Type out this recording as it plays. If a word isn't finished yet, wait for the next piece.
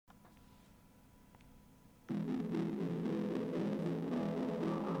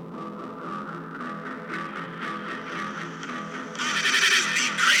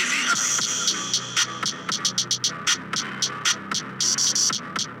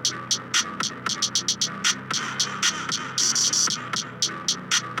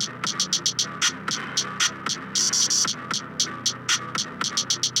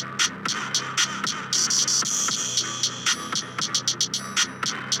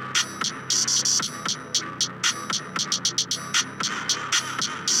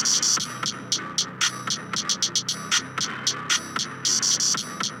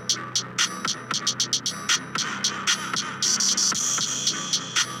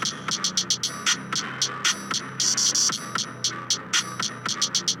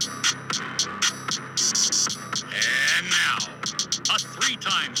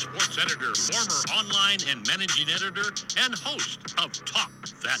Senator, former online and managing editor, and host of Talk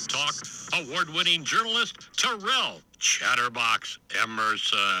That Talk, award-winning journalist Terrell Chatterbox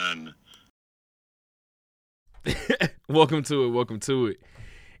Emerson. Welcome to it.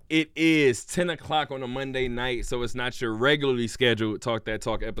 It is 10 o'clock on a Monday night, so it's not your regularly scheduled Talk That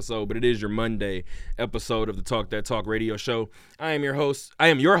Talk episode, but it is your Monday episode of the Talk That Talk radio show. I am your host,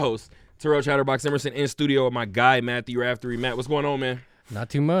 Terrell Chatterbox Emerson, in studio with my guy, Matthew Raftery. Matt, what's going on, man? Not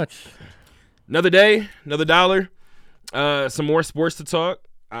too much. Another day, another dollar, some more sports to talk.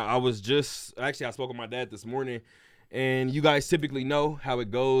 I spoke with my dad this morning, and you guys typically know how it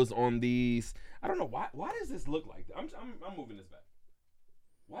goes on these. I don't know, why does this look like that? I'm moving this back.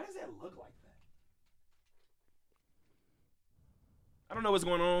 Why does that look like that? I don't know what's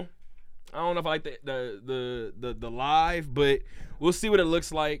going on. I don't know if I like the live, but we'll see what it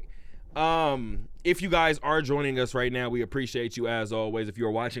looks like. If you guys are joining us right now, we appreciate you as always. If you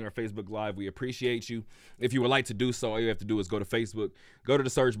are watching our Facebook Live, we appreciate you. If you would like to do so, all you have to do is go to Facebook, go to the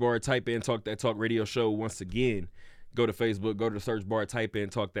search bar, type in Talk That Talk Radio Show. Once again, go to Facebook, go to the search bar, type in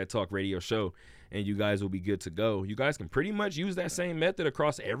Talk That Talk Radio Show, and you guys will be good to go. You guys can pretty much use that same method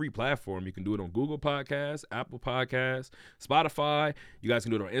across every platform. You can do it on Google Podcasts, Apple Podcasts, Spotify. You guys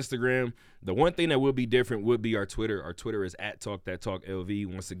can do it on Instagram. The one thing that will be different would be our Twitter. Our Twitter is at Talk That Talk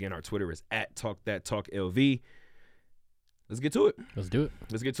LV. Once again, our Twitter is at Talk That Talk LV. Let's get to it. Let's do it.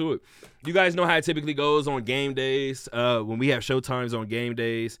 Let's get to it. You guys know how it typically goes on game days. When we have show times on game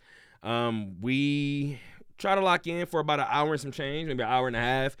days, we try to lock in for about an hour and some change, maybe an hour and a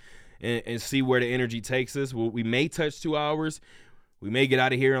half, and see where the energy takes us. We may touch 2 hours. We may get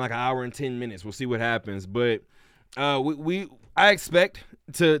out of here in like an hour and 10 minutes. We'll see what happens. But I expect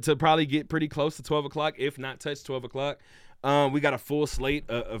to probably get pretty close to 12 o'clock, if not touch 12 o'clock. We got a full slate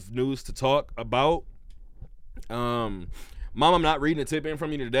of news to talk about. Mom, I'm not reading a tip in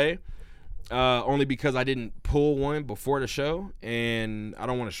from you today, only because I didn't pull one before the show, and I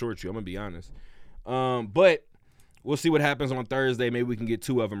don't want to short you. I'm going to be honest. But we'll see what happens on Thursday. Maybe we can get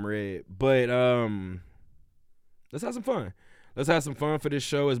 2 of them read. But let's have some fun. Let's have some fun for this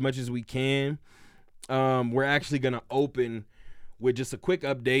show as much as we can. We're actually going to open with just a quick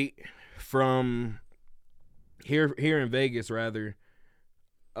update from here in Vegas, rather.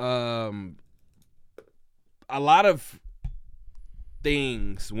 A lot of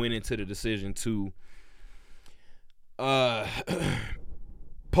things went into the decision to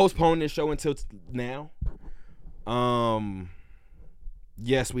postpone this show until now.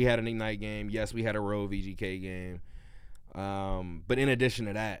 Yes, we had an Ignite game. Yes, we had a Road VGK game. But in addition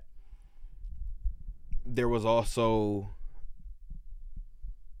to that, there was also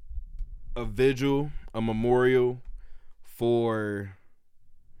a vigil, a memorial for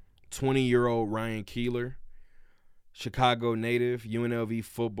 20-year-old Ryan Keeler, Chicago native, UNLV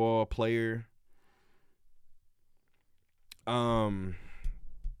football player. It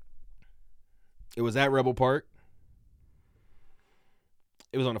was at Rebel Park.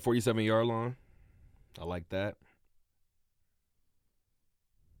 It was on the 47-yard line. I like that.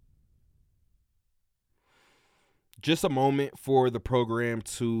 Just a moment for the program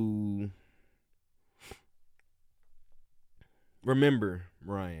to remember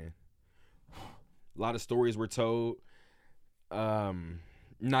Ryan. A lot of stories were told.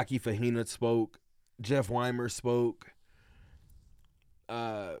 Naki Fahina spoke. Jeff Weimer spoke.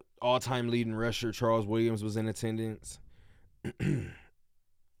 All-time leading rusher Charles Williams was in attendance.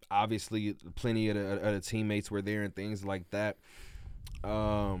 Obviously, plenty of the teammates were there and things like that.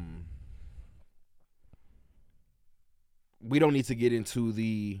 We don't need to get into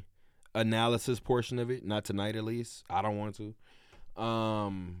the analysis portion of it, not tonight at least. I don't want to.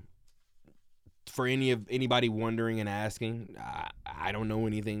 For anybody wondering and asking, I don't know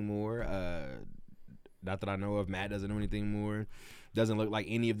anything more. Not that I know of. Matt doesn't know anything more. Doesn't look like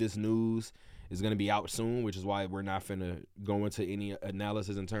any of this news is going to be out soon, which is why we're not finna go into any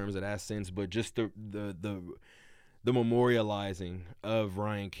analysis in terms of that sense. But just the memorializing of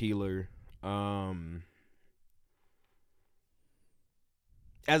Ryan Keeler.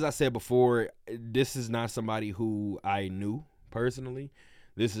 As I said before, this is not somebody who I knew personally.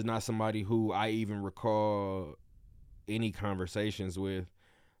 This is not somebody who I even recall any conversations with.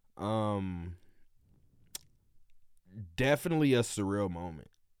 Definitely a surreal moment.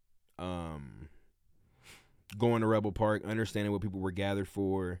 Going to Rebel Park, understanding what people were gathered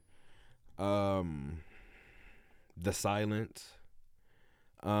for. The silence.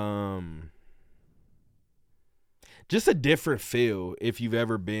 Just a different feel if you've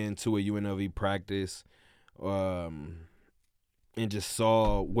ever been to a UNLV practice and just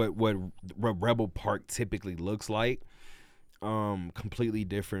saw what Rebel Park typically looks like. Completely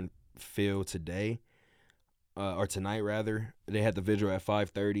different feel today, or tonight rather. They had the vigil at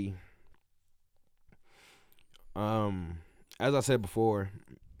 5:30. As I said before,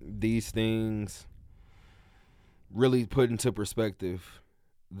 these things really put into perspective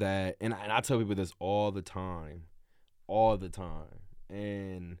that, and I tell people this all the time,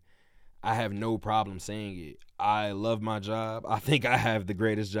 and I have no problem saying it. I love my job. I think I have the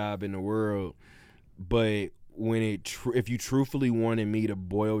greatest job in the world. But when if you truthfully wanted me to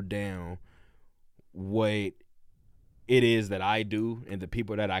boil down what it is that I do and the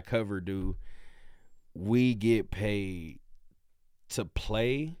people that I cover do, we get paid to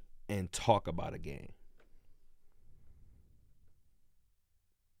play and talk about a game.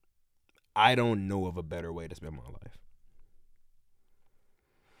 I don't know of a better way to spend my life.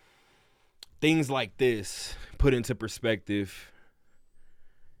 Things like this put into perspective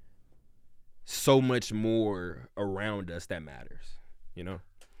so much more around us that matters, you know?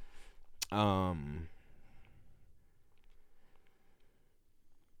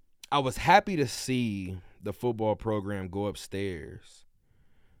 I was happy to see the football program go upstairs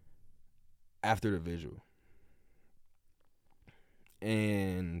after the vigil.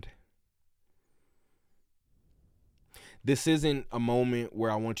 And this isn't a moment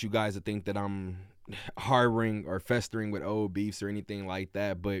where I want you guys to think that I'm harboring or festering with old beefs or anything like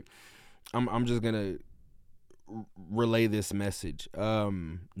that, but I'm just gonna relay this message.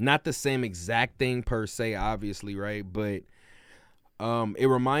 Not the same exact thing per se, obviously, right? But it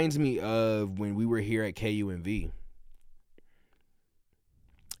reminds me of when we were here at KUNV,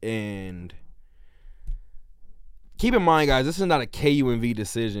 and keep in mind, guys, this is not a KUNV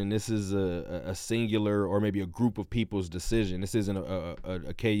decision. This is a singular or maybe a group of people's decision. This isn't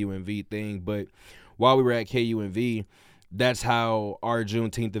a KUNV thing. But while we were at KUNV, that's how our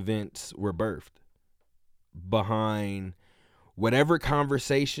Juneteenth events were birthed. Behind whatever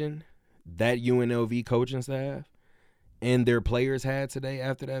conversation that UNLV coaching staff and their players had today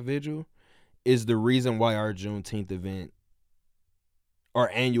after that vigil is the reason why our Juneteenth event, our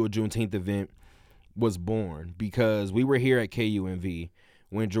annual Juneteenth event, was born. Because we were here at KUNV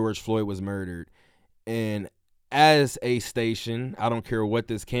when George Floyd was murdered, and as a station, I don't care what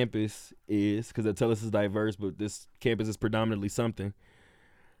this campus is, because they tell us it's diverse, but this campus is predominantly something.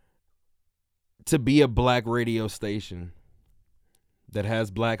 To be a black radio station that has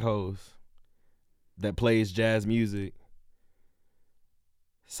black hosts, that plays jazz music,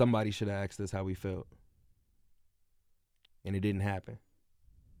 somebody should have asked us how we felt. And it didn't happen.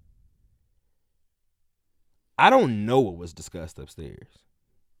 I don't know what was discussed upstairs.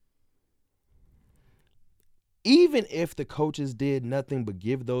 Even if the coaches did nothing but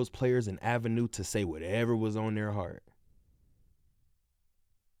give those players an avenue to say whatever was on their heart,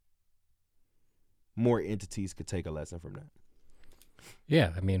 more entities could take a lesson from that.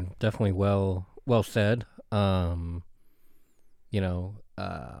 Yeah, I mean, definitely well said. You're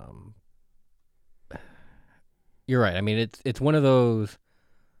right. I mean, it's one of those.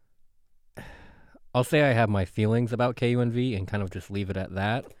 I'll say I have my feelings about KUNV and kind of just leave it at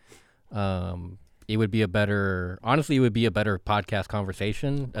that. It would be a better podcast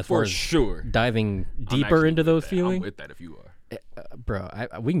conversation as far as sure diving deeper into those feelings. I'm with that if you are. Bro,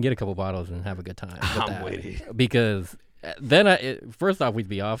 we can get a couple bottles and have a good time. I'm with it. Because then, first off, we'd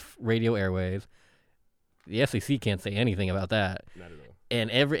be off radio airwaves. The SEC can't say anything about that. Not at all. And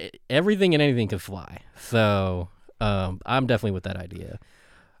everything and anything could fly. So I'm definitely with that idea.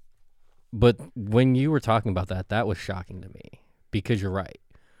 But when you were talking about that was shocking to me, because you're right.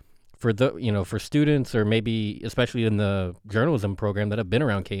 For students, or maybe especially in the journalism program that have been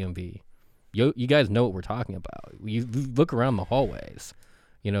around KUNV, you guys know what we're talking about. You look around the hallways,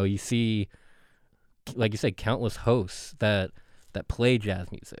 you see, like you said, countless hosts that play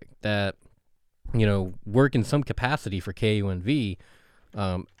jazz music, that work in some capacity for KUNV,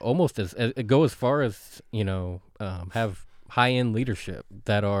 almost as go as far as have high-end leadership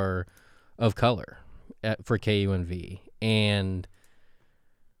that are of color for KUNV. And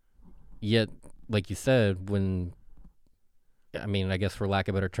yet, like you said, I guess for lack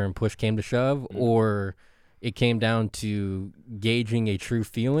of a better term, push came to shove, or it came down to gauging a true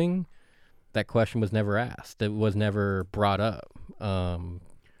feeling, that question was never asked. It was never brought up.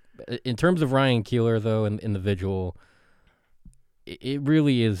 In terms of Ryan Keeler, though, in the vigil, it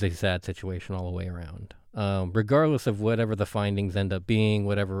really is a sad situation all the way around. Regardless of whatever the findings end up being,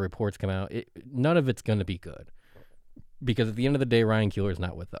 whatever reports come out, none of it's going to be good. Because at the end of the day, Ryan Keeler is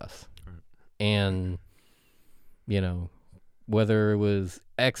not with us. And, whether it was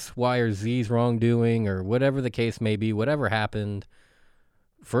X, Y, or Z's wrongdoing, or whatever the case may be, whatever happened,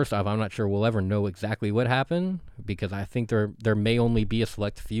 first off, I'm not sure we'll ever know exactly what happened because I think there may only be a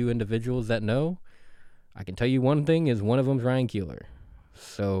select few individuals that know. I can tell you one thing is one of them's Ryan Keeler.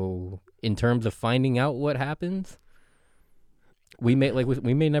 So in terms of finding out what happens, we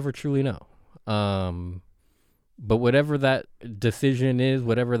may never truly know. But whatever that decision is,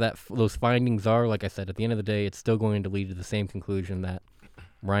 whatever those findings are, like I said, at the end of the day, it's still going to lead to the same conclusion that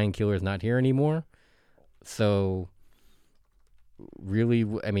Ryan Keeler is not here anymore. So really,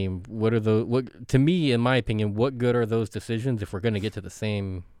 I mean, to me, in my opinion, what good are those decisions if we're going to get to the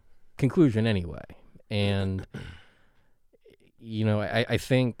same conclusion anyway? And, you know, I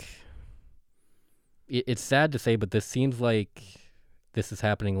think it's sad to say, but this seems like this is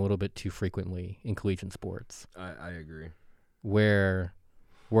happening a little bit too frequently in collegiate sports. I agree. Where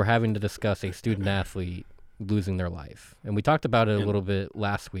we're having to discuss a student athlete losing their life. And we talked about it a little bit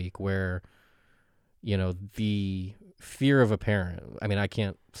last week where, you know, the fear of a parent, I mean, I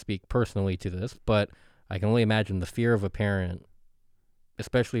can't speak personally to this, but I can only imagine the fear of a parent,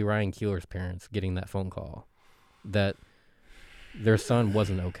 especially Ryan Keeler's parents, getting that phone call that their son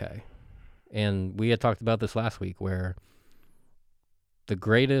wasn't okay. And we had talked about this last week where the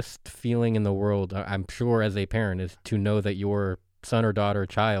greatest feeling in the world, I'm sure, as a parent, is to know that your son or daughter or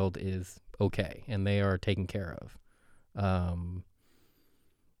child is okay and they are taken care of.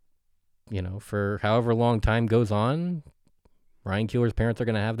 You know, for however long time goes on, Ryan Keeler's parents are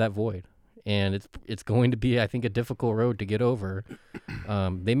going to have that void. And it's going to be, I think, a difficult road to get over.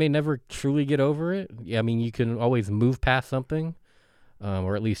 They may never truly get over it. I mean, you can always move past something,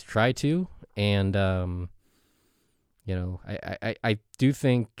 or at least try to. And, you know, I do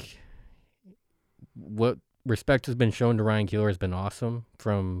think what respect has been shown to Ryan Keeler has been awesome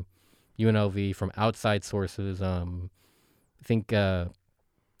from UNLV, from outside sources. I think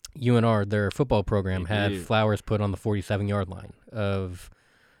UNR, their football program, had flowers put on the 47-yard line of,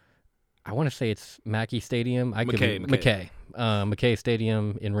 I want to say it's Mackey Stadium. McKay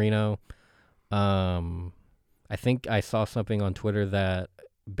Stadium in Reno. I think I saw something on Twitter that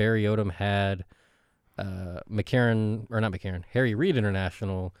Barry Odom had Harry Reid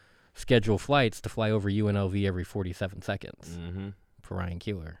International schedule flights to fly over UNLV every 47 seconds for Ryan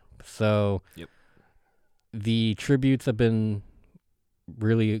Keeler. So the tributes have been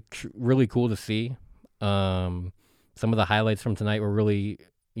really cool to see. Some of the highlights from tonight were really,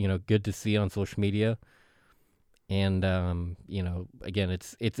 you know, good to see on social media. And, you know, again,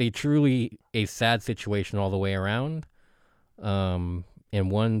 it's a truly a sad situation all the way around. And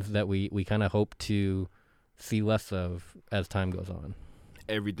ones that we kind of hope to see less of as time goes on.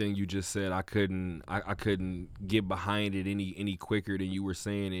 Everything you just said, I couldn't get behind it any quicker than you were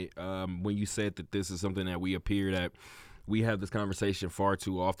saying it. When you said that this is something that we have this conversation far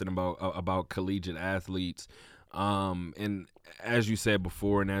too often about collegiate athletes. And as you said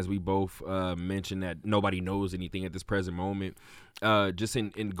before, and as we both mentioned, that nobody knows anything at this present moment, just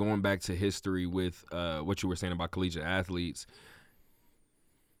in going back to history with what you were saying about collegiate athletes,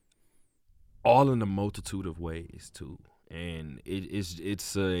 all in a multitude of ways too. And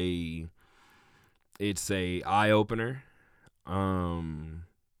it's a eye opener.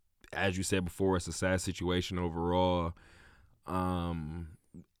 As you said before, it's a sad situation overall.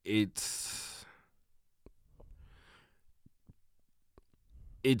 It's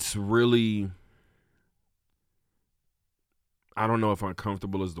really, I don't know if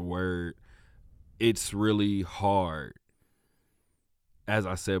uncomfortable is the word. It's really hard. As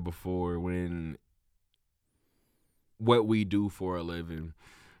I said before, when what we do for a living,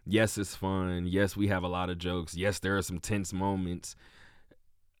 yes, it's fun. Yes, we have a lot of jokes. Yes, there are some tense moments.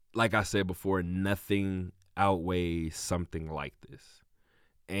 Like I said before, nothing outweighs something like this.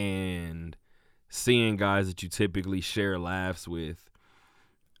 And seeing guys that you typically share laughs with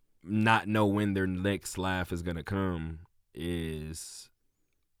not know when their next laugh is going to come is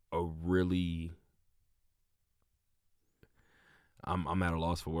a really... I'm at a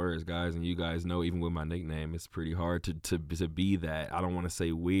loss for words, guys, and you guys know, even with my nickname, it's pretty hard to be that. I don't want to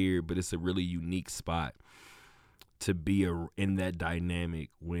say weird, but it's a really unique spot to be in that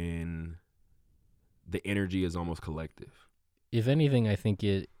dynamic when the energy is almost collective. If anything, I think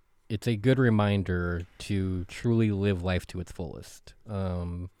it's a good reminder to truly live life to its fullest.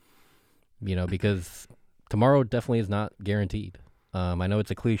 You know, because tomorrow definitely is not guaranteed. I know it's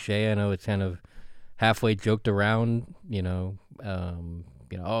a cliche. I know it's kind of halfway joked around, you know,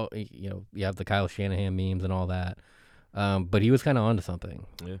 you have the Kyle Shanahan memes and all that. But he was kind of onto something.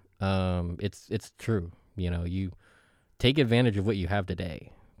 Yeah. It's true. You know, you take advantage of what you have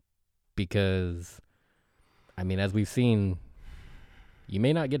today, because, I mean, as we've seen, you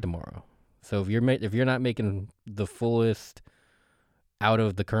may not get tomorrow. So if you're not making the fullest out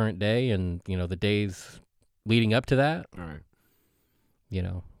of the current day and, the days leading up to that, All right.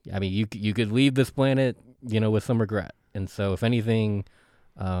 I mean, you could leave this planet, with some regret. And so if anything,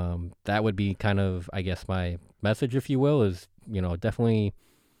 that would be kind of, I guess, my message, if you will, is, definitely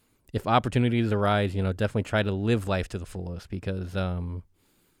if opportunities arise, definitely try to live life to the fullest because, that's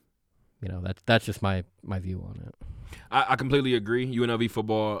just my view on it. I completely agree. UNLV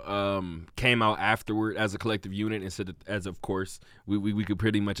football came out afterward as a collective unit instead of, as of course, we could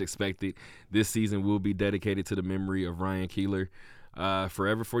pretty much expect it. This season will be dedicated to the memory of Ryan Keeler.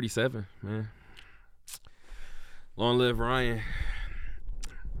 Forever 47, man. Long live Ryan.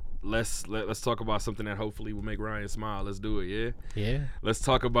 Let's talk about something that hopefully will make Ryan smile. Let's do it, yeah? Yeah. Let's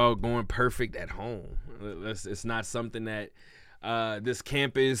talk about going perfect at home. It's not something that this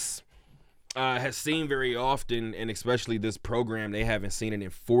campus has seen very often, and especially this program, they haven't seen it in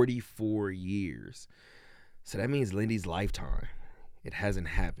 44 years. So that means Lindy's lifetime. It hasn't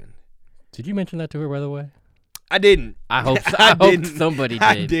happened. Did you mention that to her, by the way? I didn't. I hope so. I hope somebody did.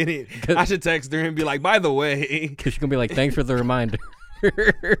 I didn't. I should text her and be like, by the way. Because she's going to be like, thanks for the reminder.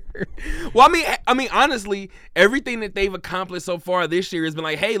 Well, I mean, honestly, everything that they've accomplished so far this year has been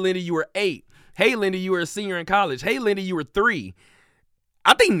like, hey, Lindy, you were 8. Hey, Lindy, you were a senior in college. Hey, Lindy, you were 3.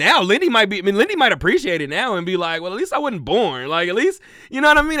 I think now Lindy might appreciate it now and be like, well, at least I wasn't born. Like, at least, you know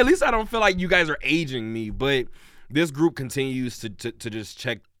what I mean? At least I don't feel like you guys are aging me. But this group continues to just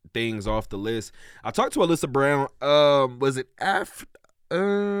check things off the list. I talked to Alyssa Brown. Was it after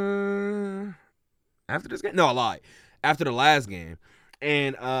this game? No, I lied. After the last game.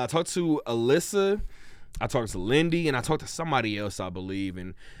 And I talked to Alyssa, I talked to Lindy, and I talked to somebody else, I believe.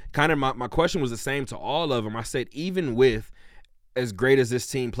 And kind of my question was the same to all of them. I said, even with as great as this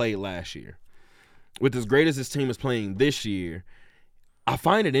team played last year, with as great as this team is playing this year, I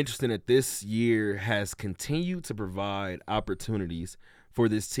find it interesting that this year has continued to provide opportunities for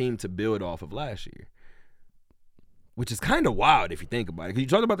this team to build off of last year, which is kind of wild if you think about it. Because you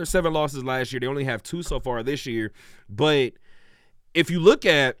talked about their 7 losses last year. They only have 2 so far this year. But if you look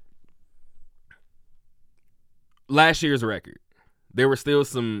at last year's record, there were still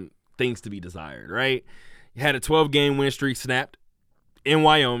some things to be desired, right? You had a 12-game win streak snapped in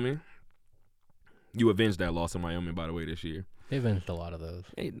Wyoming. You avenged that loss in Wyoming, by the way, this year. They avenged a lot of those.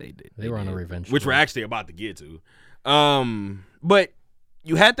 They did. They were on a revenge which we're actually about to get to. But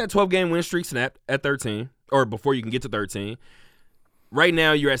you had that 12-game win streak snapped at 13, or before you can get to 13. Right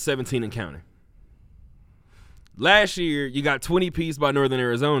now, you're at 17 and counting. Last year, you got 20-piece by Northern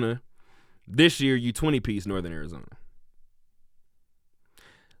Arizona. This year, you 20-piece Northern Arizona.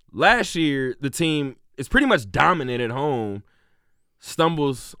 Last year, the team is pretty much dominant at home,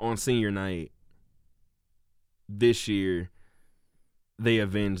 stumbles on senior night. This year, they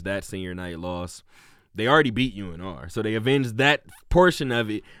avenged that senior night loss. They already beat UNR, so they avenged that portion of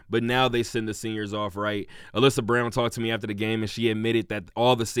it, but now they send the seniors off right. Alyssa Brown talked to me after the game, and she admitted that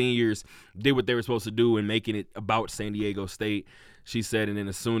all the seniors did what they were supposed to do in making it about San Diego State. She said, and then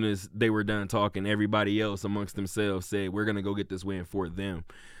as soon as they were done talking, everybody else amongst themselves said, we're going to go get this win for them.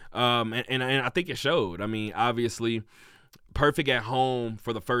 And I think it showed. I mean, obviously, perfect at home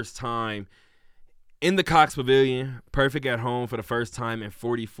for the first time in the Cox Pavilion, perfect at home for the first time in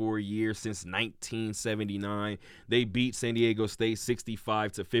 44 years since 1979. They beat San Diego State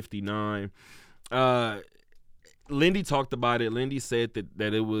 65-59. Lindy talked about it. Lindy said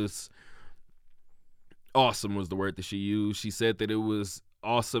that it was awesome was the word that she used. She said that it was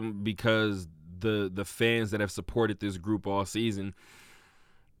awesome because the fans that have supported this group all season,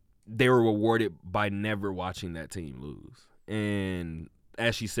 they were rewarded by never watching that team lose. And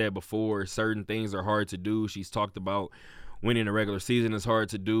as she said before, certain things are hard to do. She's talked about winning a regular season is hard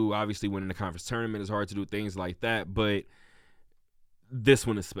to do. Obviously, winning the conference tournament is hard to do, things like that. But this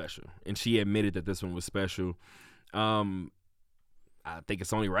one is special. And she admitted that this one was special. I think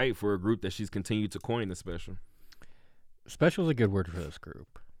it's only right for a group that she's continued to coin as special. Special is a good word for this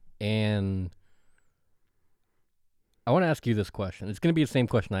group. And I want to ask you this question. It's going to be the same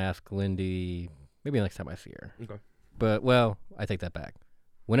question I ask Lindy maybe next time I see her. Okay. But, well, I take that back.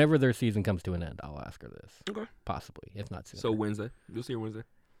 Whenever their season comes to an end, I'll ask her this. Okay. Possibly, if not sooner. So Wednesday. You'll see her Wednesday.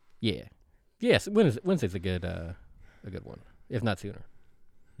 Yeah. Yes, Wednesday's a good one, if not sooner.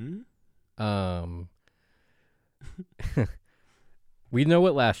 We know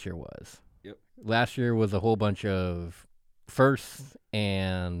what last year was. Yep. Last year was a whole bunch of firsts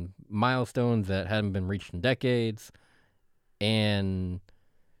and milestones that hadn't been reached in decades. And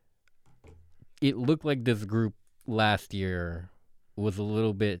it looked like this group last year was a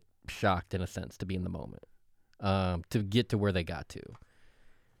little bit shocked, in a sense, to be in the moment, to get to where they got to.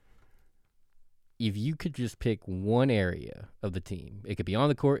 if you could just pick one area of the team, it could be on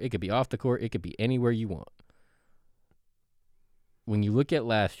the court, it could be off the court, it could be anywhere you want. When you look at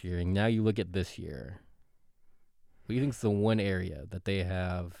last year and now you look at this year, what do you think is the one area that they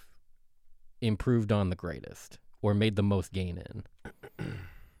have improved on the greatest or made the most gain in?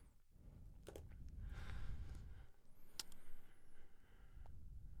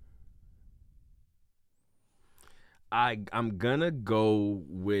 I'm gonna go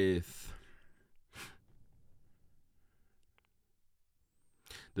with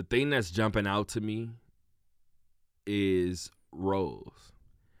the thing that's jumping out to me is roles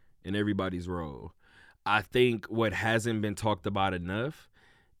and everybody's role. I think what hasn't been talked about enough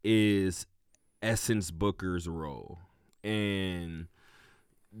is Essence Booker's role, and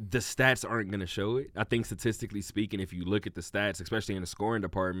the stats aren't going to show it. I think statistically speaking, if you look at the stats, especially in the scoring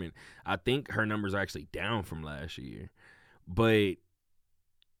department, I think her numbers are actually down from last year. But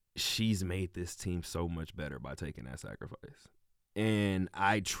she's made this team so much better by taking that sacrifice. And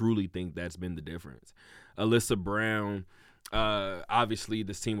I truly think that's been the difference. Alyssa Brown, obviously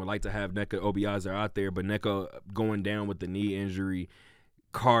this team would like to have Nneka Obiaza out there, but Nneka going down with the knee injury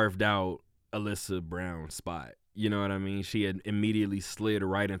carved out Alyssa Brown's spot. You know what I mean? She had immediately slid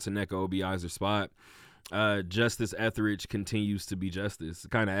right into Nneka Obiaza's spot. Justice Etheridge continues to be Justice.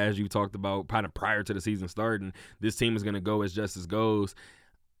 Kind of as you talked about kind of prior to the season starting, this team is going to go as Justice goes.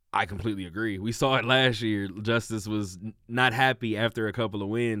 I completely agree. We saw it last year. Justice was not happy after a couple of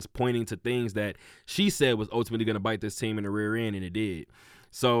wins, pointing to things that she said was ultimately going to bite this team in the rear end, and it did.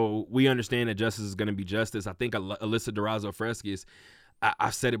 So we understand that Justice is going to be Justice. I think Alyssa Durazo-Frescas,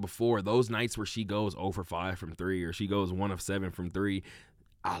 I've said it before, those nights where she goes 0 for 5 from 3 or she goes 1 of 7 from 3,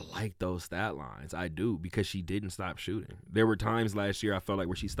 I like those stat lines. I do, because she didn't stop shooting. There were times last year I felt like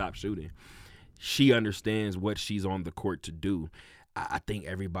where she stopped shooting. She understands what she's on the court to do. I think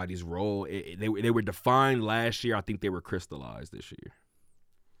everybody's role, they were defined last year. I think they were crystallized this year.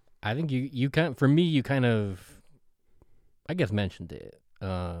 I think you kind of, I guess, mentioned it.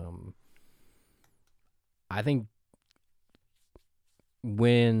 I think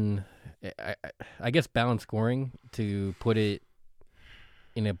when, I guess balanced scoring, to put it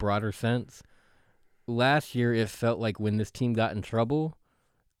in a broader sense, last year it felt like when this team got in trouble,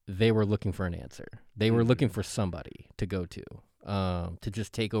 they were looking for an answer. They were looking for somebody to go to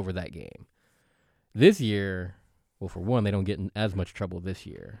just take over that game. This year, well, for one, they don't get in as much trouble this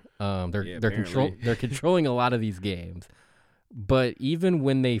year. They're controlling a lot of these games. But even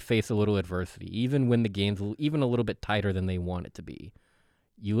when they face a little adversity, even when the game's even a little bit tighter than they want it to be,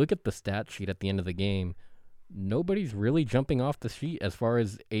 you look at the stat sheet at the end of the game, nobody's really jumping off the sheet as far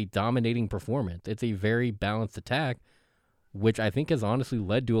as a dominating performance. It's a very balanced attack, which I think has honestly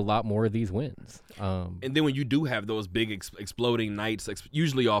led to a lot more of these wins. And then when you do have those big exploding nights,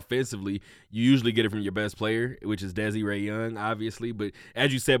 usually offensively, you usually get it from your best player, which is Desiree Young, obviously. But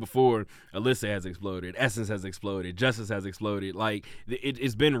as you said before, Alyssa has exploded. Essence has exploded. Justice has exploded. Like,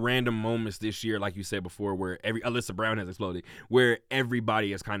 it's been random moments this year, like you said before, where Alyssa Brown has exploded, where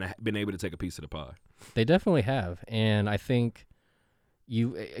everybody has kind of been able to take a piece of the pie. They definitely have. And I think,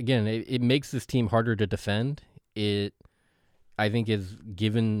 it makes this team harder to defend. I think is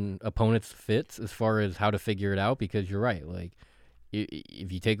given opponents fits as far as how to figure it out, because you're right. Like,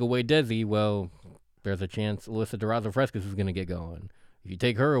 if you take away Desi, well, there's a chance Alyssa Durazo-Frescas is going to get going. If you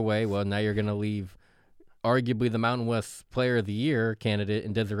take her away, well, now you're going to leave arguably the Mountain West Player of the Year candidate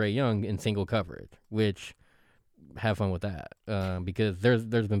in Desiree Young in single coverage, which, have fun with that, because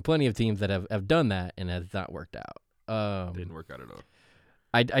there's been plenty of teams that have done that and has not worked out. Didn't work out at all.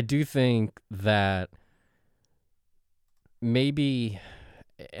 I do think that maybe,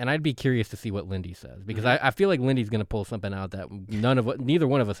 and I'd be curious to see what Lindy says, because I feel like Lindy's going to pull something out that neither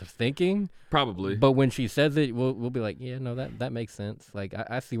one of us is thinking. Probably. But when she says it, we'll be like, yeah, no, that makes sense. Like,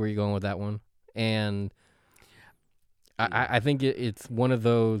 I see where you're going with that one. And I think it's one of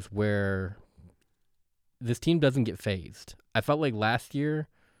those where this team doesn't get phased. I felt like last year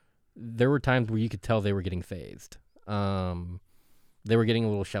there were times where you could tell they were getting phased. They were getting a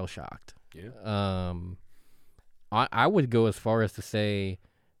little shell-shocked. Yeah. I would go as far as to say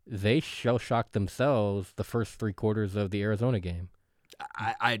they shell-shocked themselves the first 3 quarters of the Arizona game.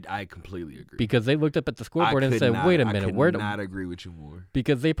 I completely agree. Because they looked up at the scoreboard and said, wait a minute. I could not agree with you more.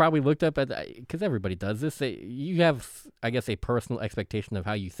 Because they probably looked up at, because everybody does this, you have, I guess, a personal expectation of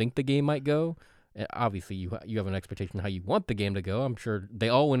how you think the game might go. And obviously, you have an expectation of how you want the game to go. I'm sure they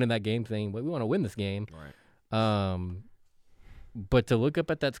all went in that game saying, well, we want to win this game. Right. But to look up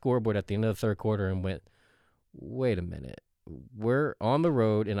at that scoreboard at the end of the third quarter and went, wait a minute, we're on the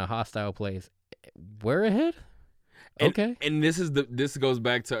road in a hostile place, we're ahead? Okay. And this goes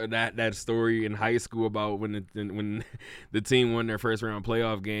back to that story in high school about when the team won their first round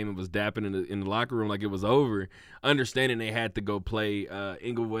playoff game and was dapping in the locker room like it was over, understanding they had to go play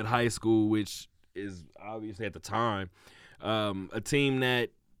Inglewood High School, which is obviously at the time a team that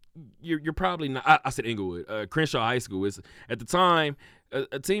you're probably not. I said Inglewood, Crenshaw High School is at the time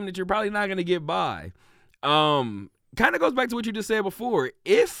a team that you're probably not going to get by. Kind of goes back to what you just said before.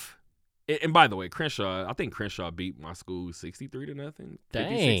 And by the way, I think Crenshaw beat my school 63-0,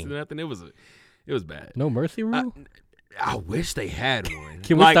 56-0. It was bad. No mercy rule? I wish they had one.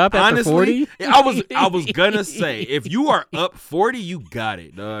 Can we stop after 40? I was gonna say, if you are up 40, you got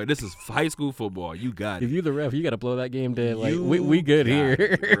it. This is high school football. You got it. If you're the ref, you got to blow that game dead. Like we good here.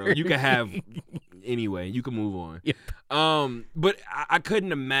 It, you can have anyway. You can move on. Yep. But I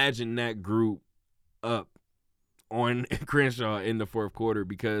couldn't imagine that group up on Crenshaw in the fourth quarter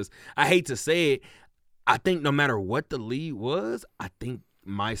because I hate to say it, I think no matter what the lead was, I think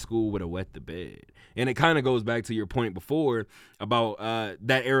my school would have wet the bed. And it kind of goes back to your point before about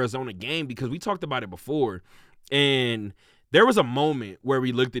that Arizona game because we talked about it before. And there was a moment where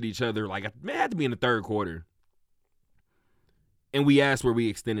we looked at each other like, man, it had to be in the third quarter. And we asked were we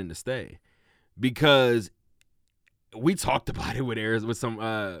extending the stay because we talked about it with some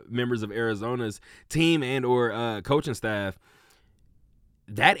members of Arizona's team and or coaching staff.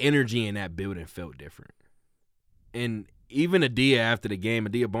 That energy in that building felt different. And even Adia after the game,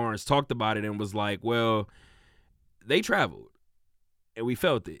 Adia Barnes talked about it and was like, well, they traveled and we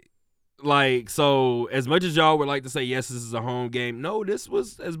felt it. Like, so as much as y'all would like to say, yes, this is a home game. No, this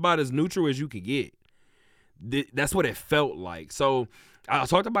was about as neutral as you could get. That's what it felt like. So I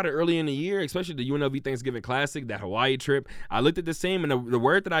talked about it early in the year, especially the UNLV Thanksgiving Classic, that Hawaii trip. I looked at this team, and the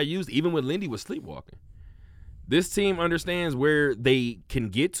word that I used, even with Lindy, was sleepwalking. This team understands where they can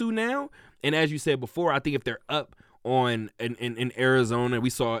get to now. And as you said before, I think if they're up on in Arizona, we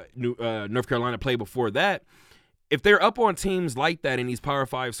saw North Carolina play before that. If they're up on teams like that in these Power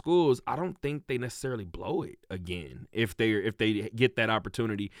 5 schools, I don't think they necessarily blow it again if they get that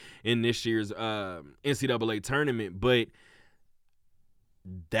opportunity in this year's NCAA tournament. But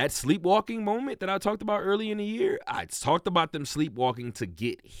that sleepwalking moment that I talked about early in the year, I talked about them sleepwalking to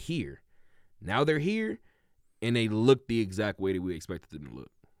get here. Now they're here, and they look the exact way that we expected them to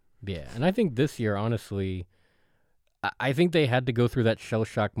look. Yeah, and I think this year, honestly, I think they had to go through that shell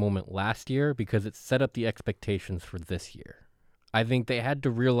shock moment last year because it set up the expectations for this year. I think they had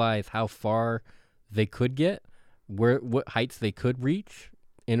to realize how far they could get, what heights they could reach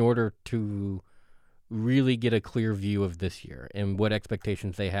in order to really get a clear view of this year and what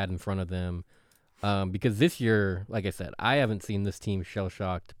expectations they had in front of them. Because this year, like I said, I haven't seen this team shell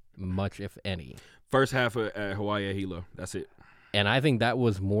shocked much, if any. First half of Hawaii at Hilo, that's it. And I think that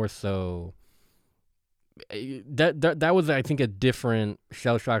was more so. That was, I think, a different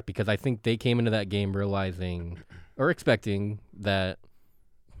shell shock because I think they came into that game realizing or expecting that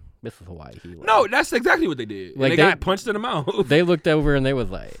this is Hawaii. No, that's exactly what they did. Like, they got punched in the mouth. They looked over and they was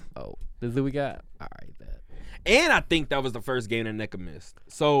like, "Oh, this is what we got." All right, bet. And I think that was the first game that NECA missed.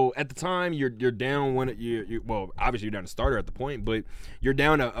 So at the time, you're down one. Well, obviously you're down a starter at the point, but you're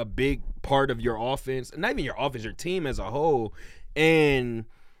down a big part of your offense, not even your offense, your team as a whole, and.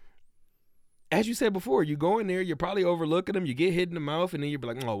 As you said before, you go in there, you're probably overlooking them, you get hit in the mouth, and then you're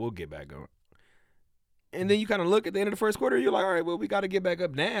like, oh, we'll get back going. And then you kind of look at the end of the first quarter, you're like, all right, well, we got to get back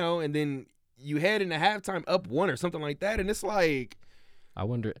up now. And then you head into halftime up one or something like that, and it's like, I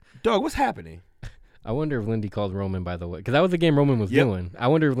wonder, dog, what's happening? I wonder if Lindy called Roman, by the way, because that was the game Roman was doing. I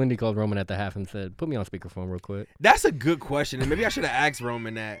wonder if Lindy called Roman at the half and said, put me on speakerphone real quick. That's a good question, and maybe I should have asked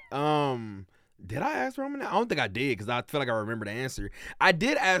Roman that. Did I ask Roman that? I don't think I did because I feel like I remember the answer. I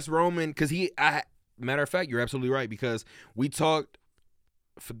did ask Roman because matter of fact, you're absolutely right because we talked.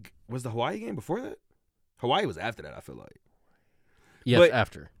 Was the Hawaii game before that? Hawaii was after that, I feel like. Yes, but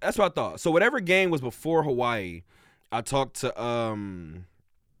after. That's what I thought. So whatever game was before Hawaii, I talked to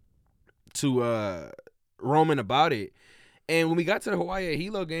Roman about it. And when we got to the Hawaii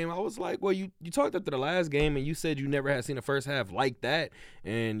Hilo game, I was like, well, you talked after the last game and you said you never had seen a first half like that.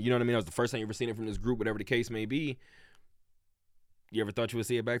 And you know what I mean? That was the first time you ever seen it from this group, whatever the case may be. You ever thought you would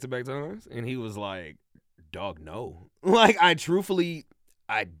see it back-to-back times? And he was like, dog, no. Like, I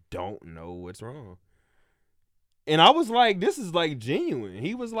don't know what's wrong. And I was like, this is like genuine.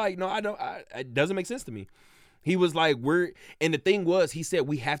 He was like, no, it doesn't make sense to me. He was like, and the thing was, he said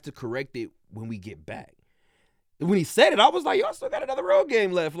we have to correct it when we get back. When he said it, I was like, y'all still got another road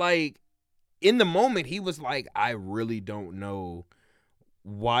game left. Like, in the moment, he was like, I really don't know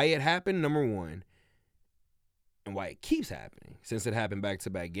why it happened, number one. and why it keeps happening since it happened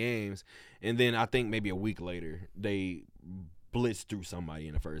back-to-back games. And then I think maybe a week later, they blitzed through somebody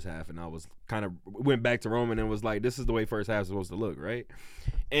in the first half, and I was kind of went back to Roman and was like, this is the way first half is supposed to look, right?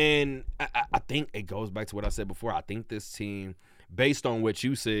 And I think it goes back to what I said before. I think this team, based on what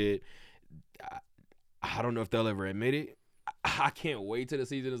you said, I don't know if they'll ever admit it. I can't wait till the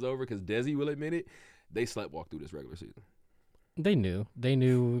season is over because Desi will admit it. They sleptwalked through this regular season. They knew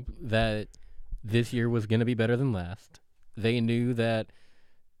that this year was going to be better than last. They knew that,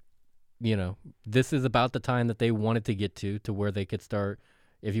 this is about the time that they wanted to get to where they could start.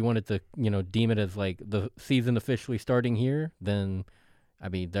 If you wanted to, deem it as like the season officially starting here, then, I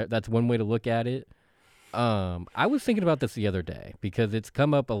mean, that's one way to look at it. I was thinking about this the other day because it's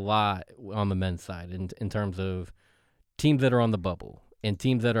come up a lot on the men's side in terms of teams that are on the bubble and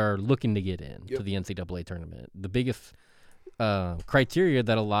teams that are looking to get in to the NCAA tournament. The biggest criteria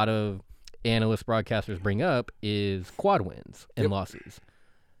that a lot of analysts, broadcasters bring up is quad wins and losses.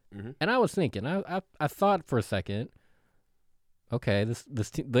 Mm-hmm. And I was thinking, I thought for a second, okay,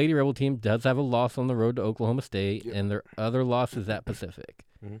 this Lady Rebel team does have a loss on the road to Oklahoma State, and their other loss is at Pacific.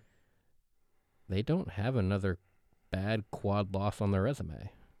 Mm-hmm. They don't have another bad quad loss on their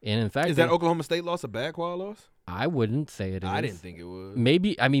resume. And in fact, is that Oklahoma State loss a bad quad loss? I wouldn't say it is. I didn't think it was.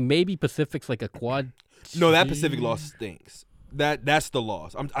 Maybe Pacific's like a quad. No, that Pacific loss stinks. That's the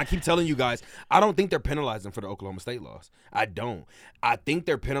loss. I keep telling you guys, I don't think they're penalizing for the Oklahoma State loss. I don't. I think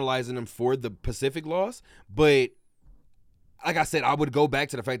they're penalizing them for the Pacific loss. But like I said, I would go back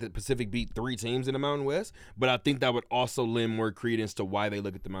to the fact that Pacific beat 3 teams in the Mountain West. But I think that would also lend more credence to why they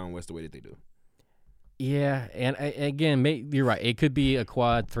look at the Mountain West the way that they do. Yeah, and again, you're right. It could be a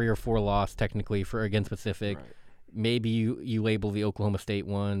quad 3 or 4 loss technically for against Pacific. Right. Maybe you label the Oklahoma State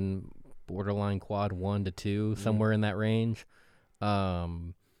one borderline quad 1 to 2, somewhere in that range.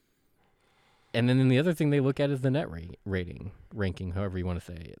 And then the other thing they look at is the net ranking, however you want to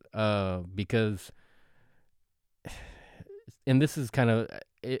say it. Because, and this is kind of,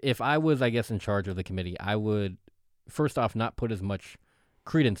 if I was, I guess, in charge of the committee, I would, first off, not put as much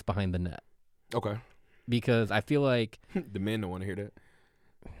credence behind the net. Okay. Because I feel like the men don't want to hear that.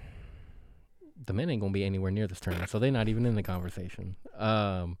 The men ain't gonna be anywhere near this tournament, so they're not even in the conversation.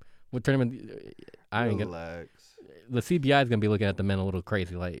 What tournament? I ain't gonna. Relax. The CBI is gonna be looking at the men a little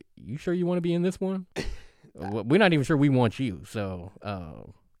crazy. Like, you sure you want to be in this one? We're not even sure we want you. So,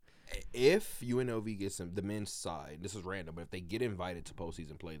 if UNLV gets the men's side, this is random, but if they get invited to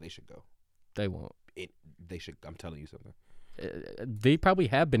postseason play, they should go. They won't. They should. I'm telling you something. They probably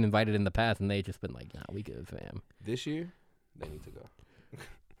have been invited in the past, and they just been like, "Nah, we good, fam." This year, they need to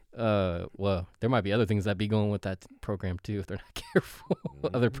go. Well, there might be other things that be going with that program too if they're not careful.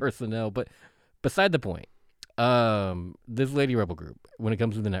 Other personnel, but beside the point. This Lady Rebel group, when it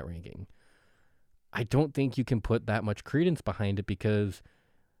comes to the net ranking, I don't think you can put that much credence behind it because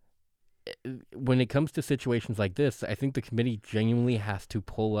when it comes to situations like this, I think the committee genuinely has to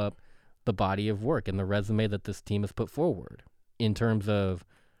pull up the body of work and the resume that this team has put forward in terms of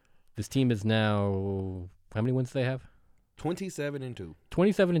this team is now, how many wins do they have? 27-2.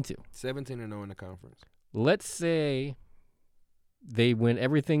 27-2. 17-0 in the conference. Let's say they win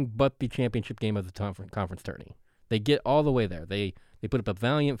everything but the championship game of the conference tourney. They get all the way there. They put up a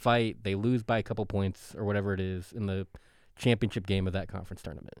valiant fight. They lose by a couple points or whatever it is in the championship game of that conference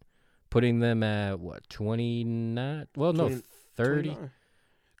tournament, putting them at what, 29? Well, 20, no, 30.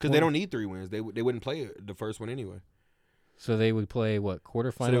 Because they don't need 3 wins. They wouldn't play the first one anyway. So they would play what,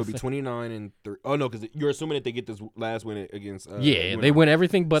 quarterfinals? So it would be 29-3. Oh no, because you're assuming that they get this last win against. They win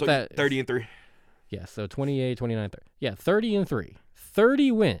everything but so that 30-3. Yeah, so 28, 29, 30. Yeah, 30-3.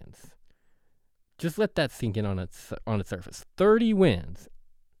 30 wins. Just let that sink in on its surface. 30 wins.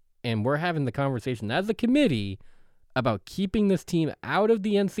 And we're having the conversation as a committee about keeping this team out of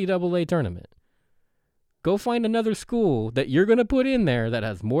the NCAA tournament. Go find another school that you're going to put in there that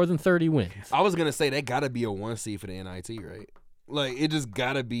has more than 30 wins. I was going to say that got to be a 1 seed for the NIT, right? Like, it just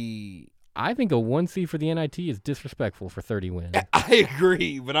got to be. I think a 1 seed for the NIT is disrespectful for 30 wins. I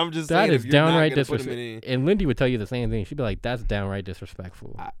agree, but I'm just saying. That is downright disrespectful. And Lindy would tell you the same thing. She'd be like, that's downright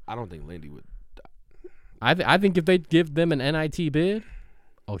disrespectful. I don't think Lindy would. I think if they give them an NIT bid,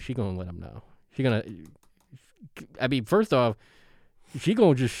 she going to let them know. She going to. I mean, first off, she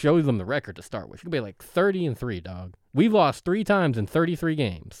going to just show them the record to start with. She going to be like 30-3, dog. We've lost 3 times in 33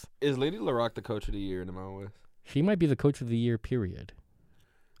 games. Is Lady LaRock the coach of the year in the Mountain West? She might be the coach of the year, period.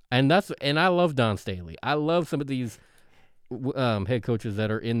 And I love Don Staley. I love some of these head coaches that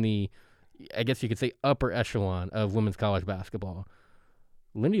are in the, I guess you could say, upper echelon of women's college basketball.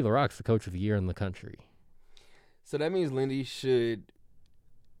 Lindy LaRock's the coach of the year in the country. So that means Lindy should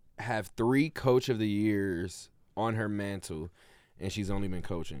have 3 coach of the years on her mantle, and she's only been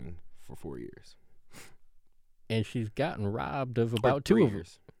coaching for 4 years. And she's gotten robbed of about Or 2 3 of them.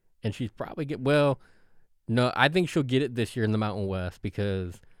 years. And she's probably no, I think she'll get it this year in the Mountain West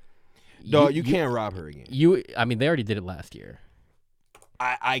because Dog, you can't rob her again. I mean, they already did it last year.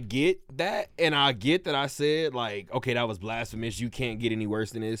 I get that, and I get that I said, like, okay, that was blasphemous. You can't get any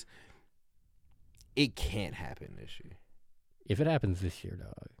worse than this. It can't happen this year. If it happens this year,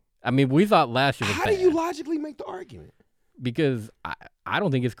 dog. I mean, we thought last year was How bad. do you logically make the argument? Because I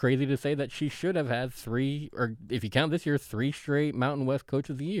don't think it's crazy to say that she should have had 3, or if you count this year, 3 straight Mountain West Coach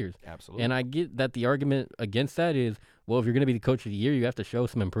of the Years. Absolutely. And I get that the argument against that is, well, if you're going to be the Coach of the Year, you have to show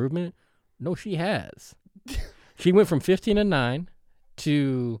some improvement. No, she has. She went from 15-9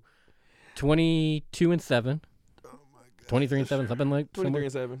 to 22-7. 23-7, something like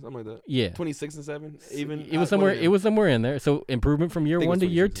 23-7, something like that. Yeah. 26-7, even. It was somewhere. It was somewhere in there. So improvement from year think it 1 was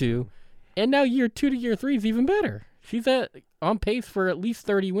to year 26-7. 2, and now year 2 to year 3 is even better. She's on pace for at least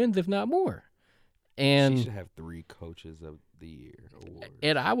 30 wins, if not more. And she should have 3 Coaches of the Year awards.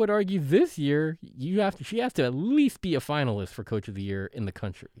 And I would argue this year she has to at least be a finalist for Coach of the Year in the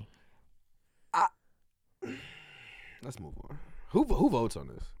country. Let's move on. Who votes on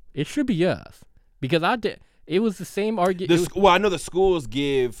this? It should be us because it was the same argument. Well, I know the schools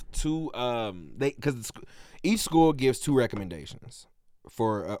give 2. Each school gives 2 recommendations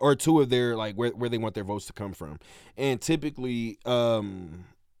for or 2 of their like where they want their votes to come from, and typically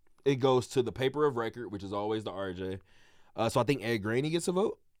it goes to the paper of record, which is always the RJ. So I think Ed Graney gets a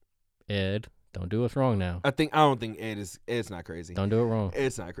vote. Ed, don't do us wrong now. I don't think Ed's not crazy. Don't do it wrong.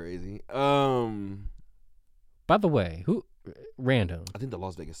 It's not crazy. By the way, who random? I think the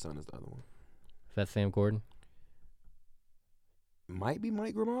Las Vegas Sun is the other one. Is that Sam Gordon? Might be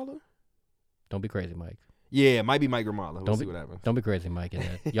Mike Grimala. Don't be crazy, Mike. Yeah, it might be Mike Grimala. We'll see what happens. Don't be crazy, Mike. And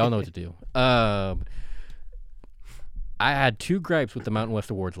Ed. Y'all know what to do. I had 2 gripes with the Mountain West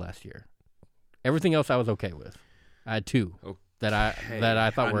Awards last year. Everything else I was okay with. I had 2 that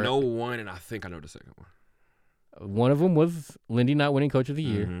I thought were. I know one, and I think I know the second one. One of them was Lindy not winning Coach of the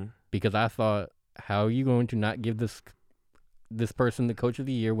Year Mm-hmm. because I thought, how are you going to not give this person the Coach of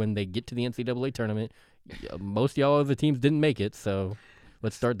the Year when they get to the NCAA tournament? Most of y'all of the teams didn't make it, so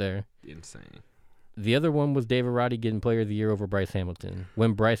let's start there. Insane. The other one was David Roddy getting Player of the Year over Bryce Hamilton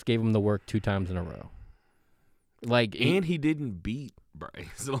when Bryce gave him the work 2 times in a row. And he didn't beat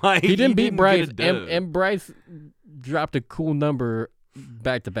Bryce. Like he didn't beat Bryce, get a dub. and Bryce dropped a cool number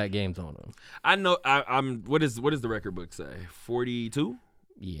back-to-back games on him. I know. I'm. What does the record book say? 42.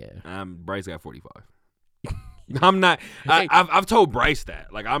 Yeah. Bryce got 45. I'm not. I've told Bryce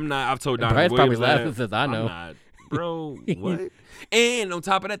that. Like I'm not. I've told Donovan Bryce probably Williams laughs that. and says, "I know." I'm not, bro. What? And on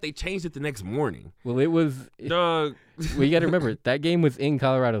top of that, they changed it the next morning. Well, it was. Dog. Well, you got to remember that game was in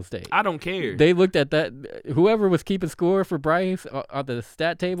Colorado State. I don't care. They looked at that. Whoever was keeping score for Bryce on the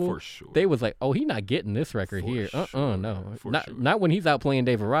stat table, For sure. they was like, "Oh, he's not getting this record For here. sure. No, For not sure. not when he's out playing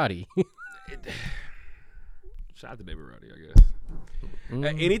David Roddy." Shout out to David Roddy, I guess.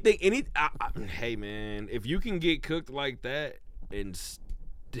 Mm. Hey man, if you can get cooked like that and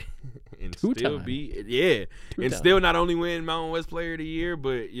Two still times. be Two and times. still not only win Mountain West Player of the Year,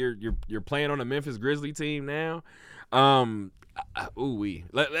 but you're playing on a Memphis Grizzly team now.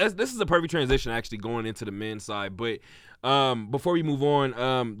 This is a perfect transition actually going into the men's side. But before we move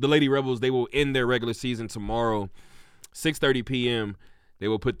on, the Lady Rebels, they will end their regular season tomorrow, 6:30 p.m. They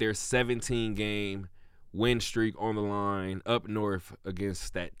will put their 17-game win streak on the line up north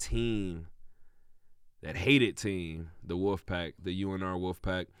against that team, that hated team, the Wolfpack, the UNR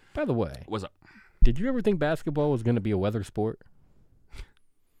Wolfpack. By the way, What's up? did you ever think basketball was going to be a weather sport?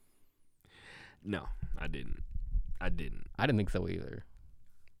 No, I didn't. I didn't. I didn't think so either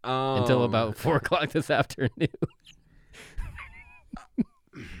until about 4 o'clock this afternoon.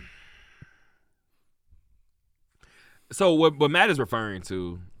 So what Matt is referring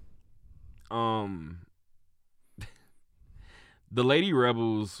to, the Lady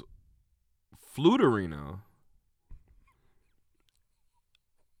Rebels flew to Reno,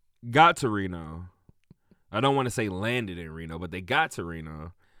 got to Reno. I don't want to say landed in Reno, but they got to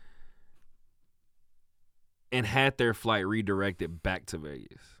Reno and had their flight redirected back to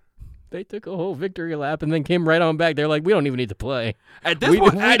Vegas. They took a whole victory lap and then came right on back. They're like, we don't even need to play. At this We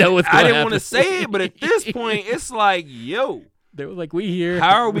point, know what's I gonna didn't want to happen. say it, but at this point, it's like, yo. They were like, we here.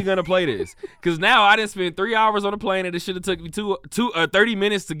 How are we gonna play this? Because now I didn't spend 3 hours on a plane, and it should have took me 30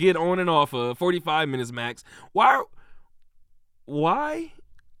 minutes to get on and off, 45 minutes max. Why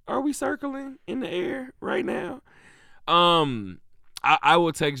are we circling in the air right now? I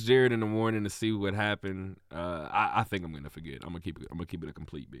will text Jared in the morning to see what happened. I think I'm gonna forget. I'm gonna keep it a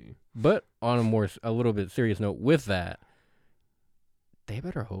complete bean. But on a little bit serious note, with that, they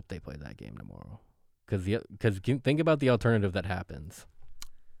better hope they play that game tomorrow, because think about the alternative that happens.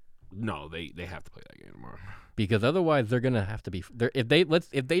 No, they have to play that game tomorrow. Because otherwise, they're gonna have to be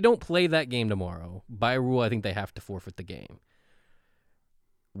if they don't play that game tomorrow, by rule, I think they have to forfeit the game.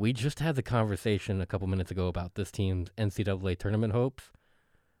 We just had the conversation a couple minutes ago about this team's NCAA tournament hopes.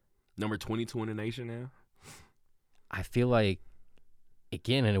 Number 22 in the nation now. I feel like,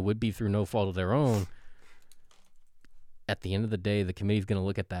 again, and it would be through no fault of their own, at the end of the day, the committee's going to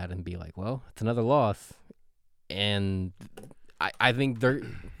look at that and be like, well, it's another loss. And I think they're,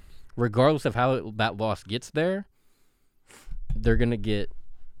 regardless of how that loss gets there, they're going to get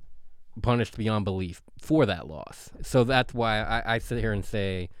punished beyond belief for that loss. So that's why I sit here and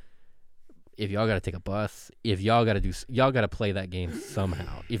say, if y'all got to take a bus, if y'all got to play that game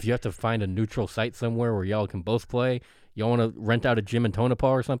somehow. If you have to find a neutral site somewhere where y'all can both play, y'all want to rent out a gym in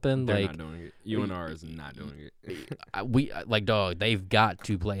Tonopah or something. They're not doing it. UNR is not doing it. Dog. They've got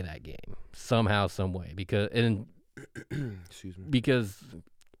to play that game somehow, some way, because excuse me. Because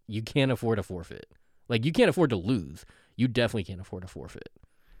you can't afford a forfeit. Like, you can't afford to lose. You definitely can't afford a forfeit.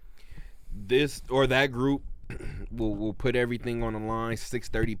 This or that group will put everything on the line.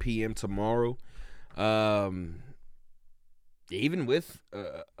 6:30 p.m. tomorrow. Even with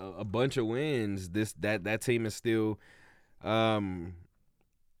a bunch of wins, that team is still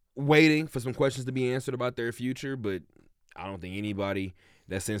waiting for some questions to be answered about their future. But I don't think anybody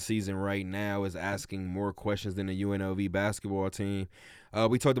that's in season right now is asking more questions than the UNLV basketball team.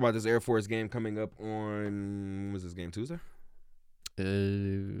 We talked about this Air Force game coming up on, was this game Tuesday? No,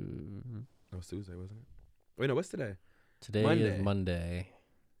 it was Tuesday, wasn't it? Wait, no, what's today? Today is Monday.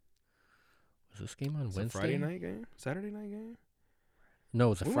 Was this game on Wednesday? Friday night game? Saturday night game? No, it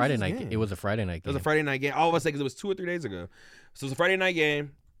was a Friday night game. It was a Friday night game. It was a Friday night game. All of us say because it was 2 or 3 days ago. So it was a Friday night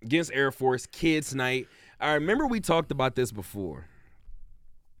game against Air Force, kids' night. I remember we talked about this before.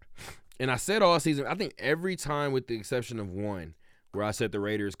 And I said all season, I think every time with the exception of one, where I said the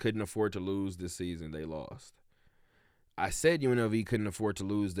Raiders couldn't afford to lose this season, they lost. I said UNLV couldn't afford to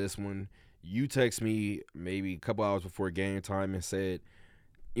lose this one. You text me maybe a couple hours before game time and said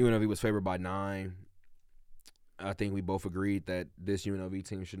UNLV was favored by 9. I think we both agreed that this UNLV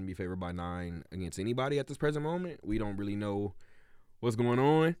team shouldn't be favored by 9 against anybody at this present moment. We don't really know what's going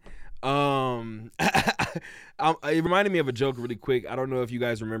on. It reminded me of a joke really quick. I don't know if you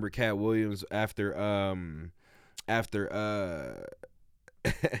guys remember Cat Williams after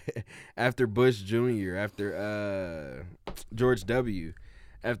Bush Jr., after George W.,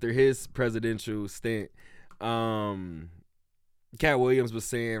 after his presidential stint. Cat Williams was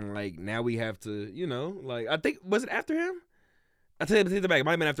saying, like, now we have to, like, I think, was it after him? I take it back. It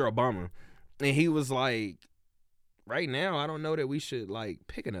might have been after Obama. And he was like, right now, I don't know that we should, like,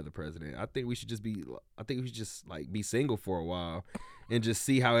 pick another president. I think we should just be single for a while and just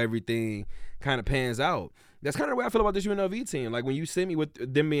see how everything kind of pans out. That's kind of the way I feel about this UNLV team. Like, when you sent me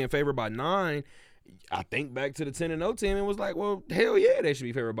with them being favored by 9, I think back to the 10-0 team and was like, well, hell yeah, they should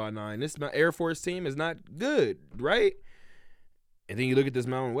be favored by 9. This Air Force team is not good, right? And then you look at this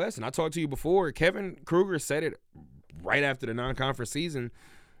Mountain West, and I talked to you before. Kevin Kruger said it right after the non-conference season.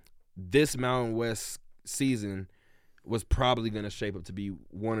 This Mountain West season was probably going to shape up to be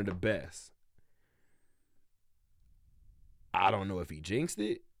one of the best. I don't know if he jinxed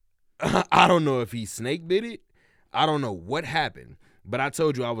it. I don't know if he snake bit it. I don't know what happened. But I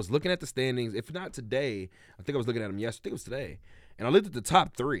told you I was looking at the standings. If not today, I think I was looking at them yesterday. I think it was today. And I looked at the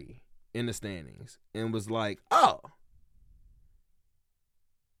top 3 in the standings and was like, oh.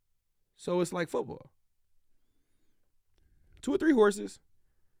 So it's like football. 2 or 3 horses.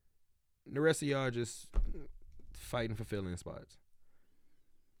 And the rest of y'all just fighting for filling spots.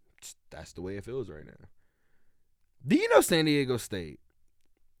 That's the way it feels right now. Do you know San Diego State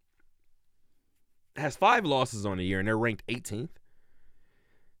has 5 losses on the year and they're ranked 18th?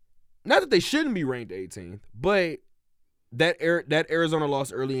 Not that they shouldn't be ranked 18th, but that Arizona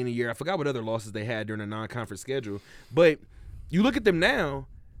loss early in the year, I forgot what other losses they had during the non-conference schedule. But you look at them now,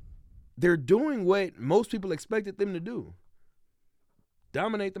 they're doing what most people expected them to do.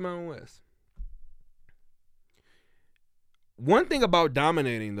 Dominate the Mountain West. One thing about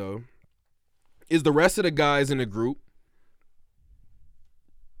dominating, though, is the rest of the guys in the group,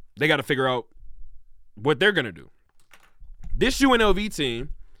 they got to figure out what they're going to do. This UNLV team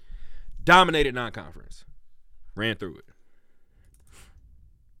dominated non-conference. Ran through it.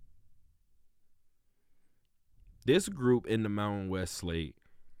 This group in the Mountain West slate,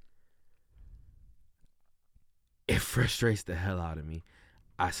 it frustrates the hell out of me.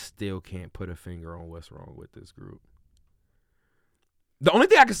 I still can't put a finger on what's wrong with this group. The only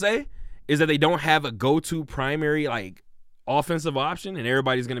thing I can say is that they don't have a go-to primary like offensive option, and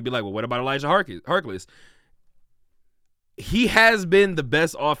everybody's going to be like, well, what about Elijah Harkless? He has been the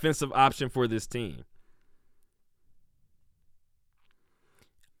best offensive option for this team.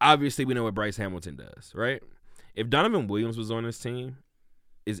 Obviously, we know what Bryce Hamilton does, right? If Donovan Williams was on this team,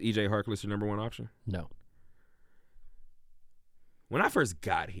 is EJ Harkless your number one option? No. When I first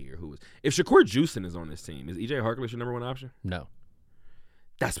got here, if Shakur Juiceson is on this team, is EJ Harkless your number one option? No.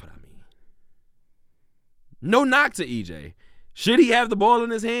 That's what I mean. No knock to EJ. Should he have the ball in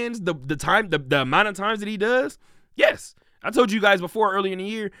his hands the amount of times that he does? Yes. I told you guys before earlier in the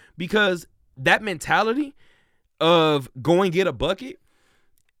year, because that mentality of go and get a bucket,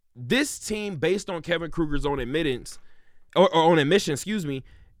 this team, based on Kevin Kruger's own admittance, or on admission,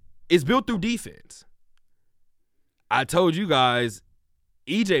 is built through defense. I told you guys,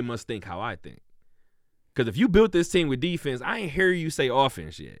 EJ must think how I think. Because if you built this team with defense, I ain't hear you say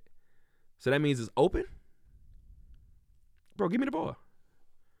offense yet. So that means it's open? Bro, give me the ball.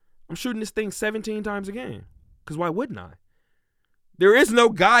 I'm shooting this thing 17 times a game. Because why wouldn't I? There is no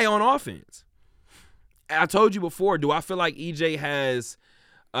guy on offense. I told you before, do I feel like EJ has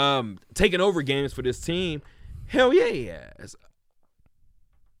taken over games for this team? Hell yeah, he has.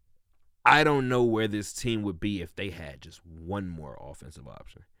 I don't know where this team would be if they had just one more offensive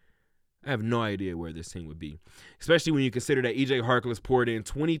option. I have no idea where this team would be, especially when you consider that EJ Harkless poured in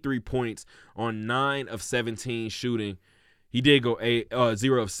 23 points on 9 of 17 shooting. He did go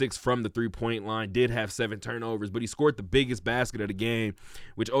 0 of 6 from the three-point line, did have 7 turnovers, but he scored the biggest basket of the game,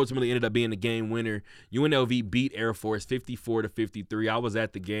 which ultimately ended up being the game winner. UNLV beat Air Force 54-53. I was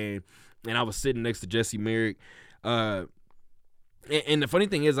at the game, and I was sitting next to Jesse Merrick. And the funny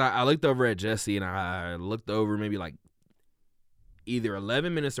thing is, I looked over at Jesse, and I looked over maybe like either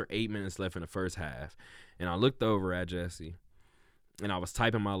 11 minutes or 8 minutes left in the first half. And I looked over at Jesse, and I was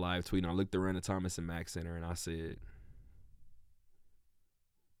typing my live tweet, and I looked around the Thomas and Mack Center, and I said,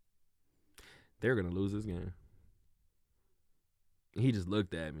 they're going to lose this game. He just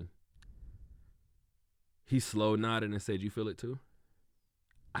looked at me. He slow nodded and said, you feel it too?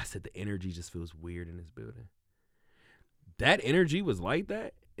 I said, the energy just feels weird in this building. That energy was like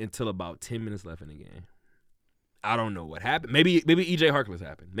that until about 10 minutes left in the game. I don't know what happened. Maybe EJ Harkless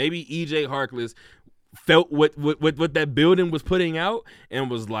happened. Maybe EJ Harkless felt what that building was putting out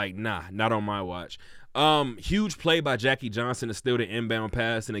and was like, nah, not on my watch. Huge play by Jackie Johnson to steal the inbound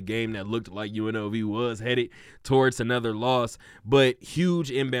pass in a game that looked like UNLV was headed towards another loss, but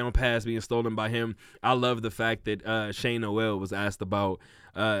huge inbound pass being stolen by him. I love the fact that Shane Noel was asked about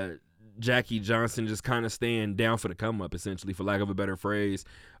Jackie Johnson just kind of staying down for the come up, essentially, for lack of a better phrase.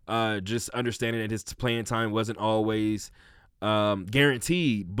 Just understanding that his playing time wasn't always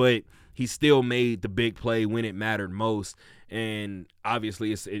guaranteed, but he still made the big play when it mattered most. And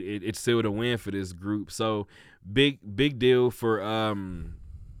obviously it's still a win for this group. So big deal for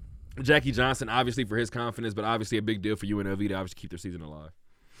Jackie Johnson, obviously for his confidence, but obviously a big deal for UNLV to obviously keep their season alive.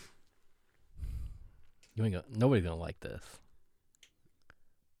 Nobody's gonna like this.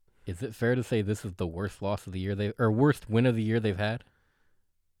 Is it fair to say this is the worst loss of the year worst win of the year they've had?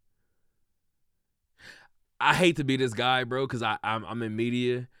 I hate to be this guy, bro, because I'm in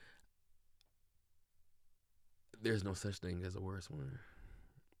media. There's no such thing as a worst win.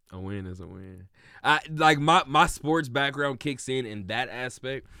 A win is a win. Like my sports background kicks in that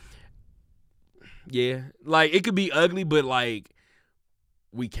aspect. Yeah, like it could be ugly, but like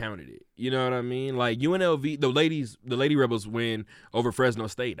we counted it. You know what I mean? Like UNLV, the Lady Rebels win over Fresno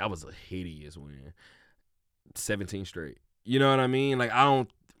State. That was a hideous win. 17 straight. You know what I mean? Like I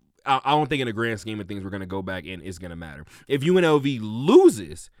don't think in the grand scheme of things we're gonna go back and it's gonna matter. If UNLV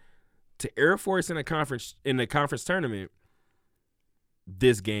loses to Air Force in the conference tournament,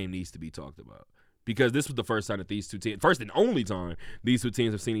 this game needs to be talked about, because this was the first time that these two teams, first and only time these two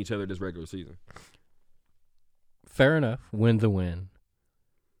teams have seen each other this regular season. Fair enough. Win's a win.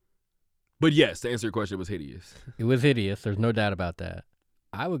 But yes, to answer your question, it was hideous. It was hideous. There's no doubt about that.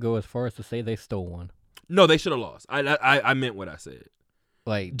 I would go as far as to say they stole one. No, they should have lost. I meant what I said.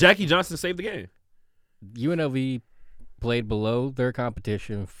 Like Jackie Johnson saved the game. UNLV played below their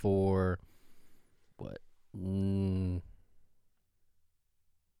competition for,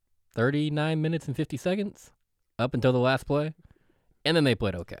 39 minutes and 50 seconds up until the last play, and then they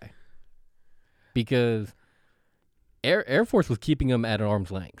played okay. Because Air Force was keeping them at arm's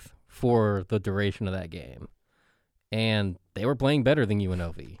length for the duration of that game. And they were playing better than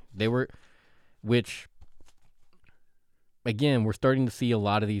UNLV. Which, again, we're starting to see a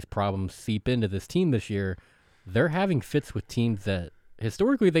lot of these problems seep into this team this year, they're having fits with teams that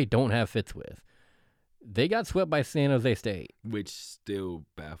historically they don't have fits with. They got swept by San Jose State, which still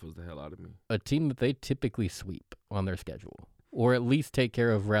baffles the hell out of me. a team that they typically sweep on their schedule, or at least take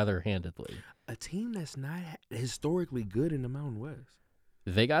care of rather handedly. A team that's not historically good in the Mountain West.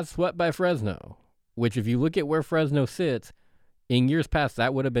 They got swept by Fresno, which if you look at where Fresno sits, in years past,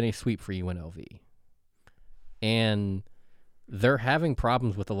 that would have been a sweep for UNLV. And they're having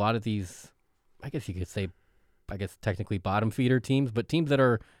problems with a lot of these, I guess you could say, technically bottom feeder teams, but teams that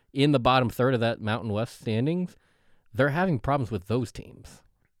are in the bottom third of that Mountain West standings, they're having problems with those teams.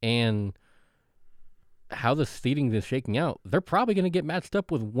 And how the seeding is shaking out, they're probably going to get matched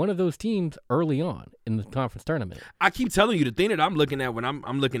up with one of those teams early on in the conference tournament. I keep telling you, the thing that I'm looking at when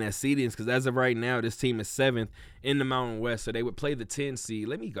I'm looking at seedings, because as of right now, this team is 7th in the Mountain West, so they would play the 10 seed.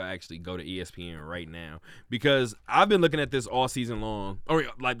 Let me go to ESPN right now, because I've been looking at this all season long, or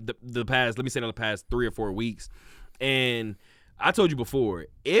like the past 3 or 4 weeks, and I told you before,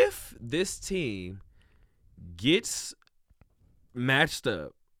 if this team gets matched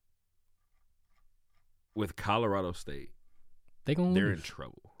up with Colorado State, they're in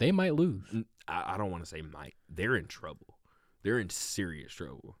trouble. They might lose. I don't want to say might. They're in trouble. They're in serious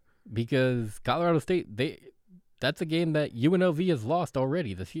trouble. Because Colorado State, that's a game that UNLV has lost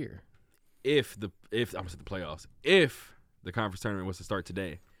already this year. If I'm gonna say the playoffs, if the conference tournament was to start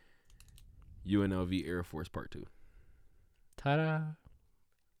today, UNLV Air Force Part 2. Ta-da.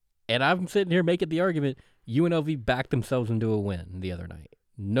 And I'm sitting here making the argument, UNLV backed themselves into a win the other night.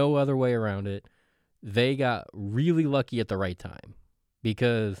 No other way around it. They got really lucky at the right time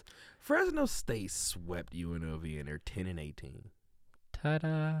because Fresno State swept UNLV and they're 10-18.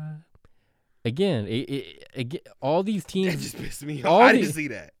 Ta-da. Again, all these teams. That just pissed me off. I didn't see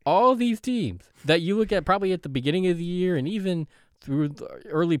that. All these teams that you look at probably at the beginning of the year and even through the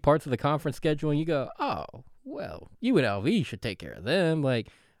early parts of the conference schedule, and you go, oh, well, UNLV should take care of them. Like,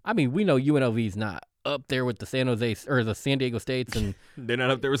 I mean, we know UNLV's not up there with the San Jose or the San Diego States, and they're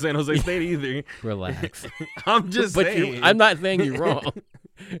not up there with San Jose State either. Relax. I'm just saying. I'm not saying you're wrong.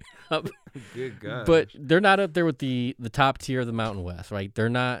 Good God. But they're not up there with the top tier of the Mountain West, right? They're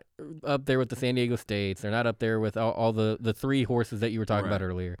not up there with the San Diego States. They're not up there with all the three horses that you were talking about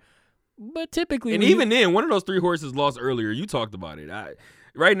earlier. But typically, and even then, one of those three horses lost earlier. You talked about it.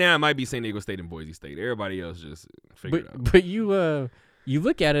 Right now, it might be San Diego State and Boise State. Everybody else just figured it out. But you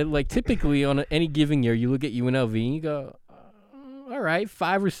look at it like typically on any given year, you look at UNLV and you go, all right,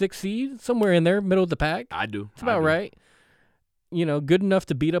 5 or 6 seeds, somewhere in there, middle of the pack. I do. It's about right. You know, good enough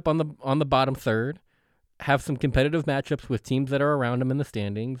to beat up on the bottom third, have some competitive matchups with teams that are around them in the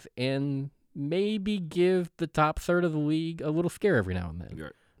standings, and maybe give the top third of the league a little scare every now and then.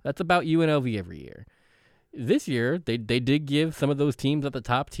 Right. That's about UNLV every year. This year, they did give some of those teams at the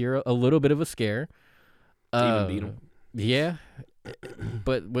top tier a little bit of a scare. Even beat them. Yeah.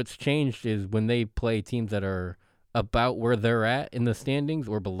 But what's changed is when they play teams that are about where they're at in the standings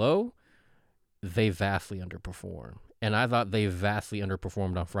or below, they vastly underperform. And I thought they vastly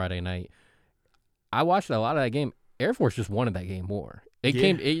underperformed on Friday night. I watched a lot of that game. Air Force just wanted that game more. It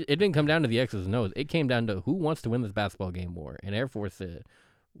didn't come down to the X's and O's. It came down to who wants to win this basketball game more. And Air Force said,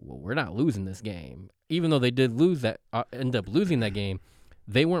 well, we're not losing this game. Even though they did end up losing that game,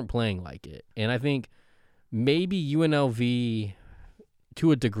 they weren't playing like it. And I think maybe UNLV,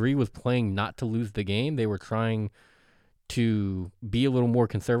 to a degree, was playing not to lose the game. They were trying to be a little more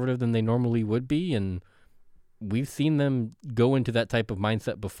conservative than they normally would be, and we've seen them go into that type of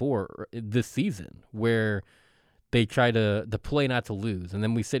mindset before this season, where they try to play not to lose. And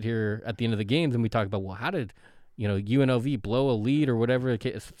then we sit here at the end of the games and we talk about, well, how did UNLV blow a lead or whatever,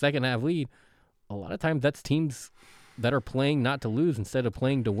 second half lead? A lot of times that's teams that are playing not to lose instead of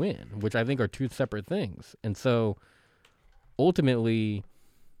playing to win, which I think are two separate things. And so ultimately,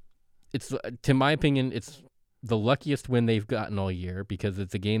 it's, to my opinion, it's the luckiest win they've gotten all year because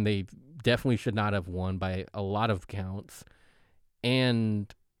it's a game they definitely should not have won by a lot of counts.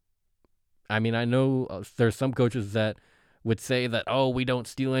 And I mean, I know there's some coaches that would say that, oh, we don't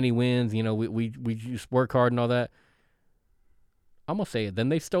steal any wins, we just work hard and all that. I'm going to say it. Then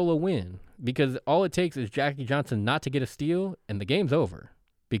they stole a win because all it takes is Jackie Johnson not to get a steal and the game's over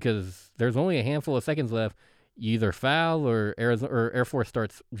because there's only a handful of seconds left. You either foul or Air Force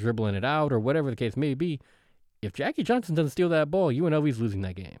starts dribbling it out or whatever the case may be. If Jackie Johnson doesn't steal that ball, UNLV's losing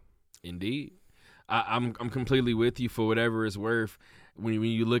that game. Indeed. I'm completely with you for whatever it's worth. When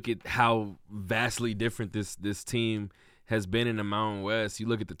you look at how vastly different this team has been in the Mountain West, you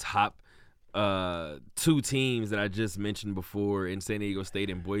look at the top two teams that I just mentioned before in San Diego State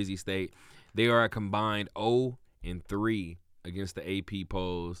and Boise State. They are a combined 0-3 against the AP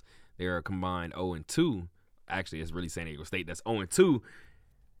polls. They are a combined 0-2 actually it's really San Diego State that's 0-2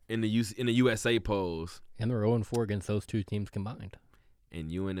 in the USA polls, And they're 0-4 against those two teams combined. and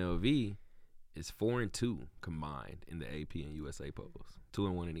UNLV is 4-2 combined in the AP and USA polls,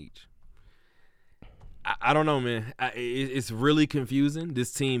 2-1 in each. I don't know, man. It's really confusing.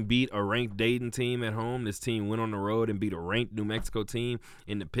 This team beat a ranked Dayton team at home. This team went on the road and beat a ranked New Mexico team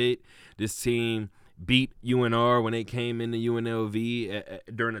in the pit. This team beat UNR when they came into UNLV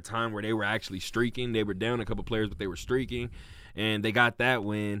during a time where they were actually streaking. They were down a couple players, but they were streaking. And they got that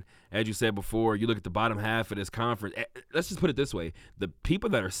win. As you said before, you look at the bottom half of this conference. Let's just put it this way. The people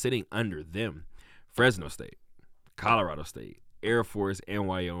that are sitting under them, Fresno State, Colorado State, Air Force, and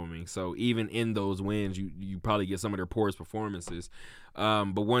Wyoming. So even in those wins, you probably get some of their poorest performances.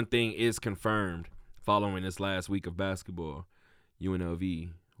 But one thing is confirmed following this last week of basketball,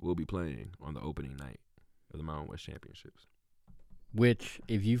 UNLV will be playing on the opening night of the Mountain West Championships. Which,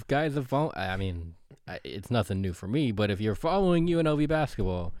 if you guys have followed, I mean, it's nothing new for me, but if you're following UNLV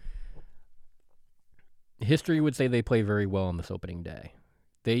basketball, history would say they play very well on this opening day.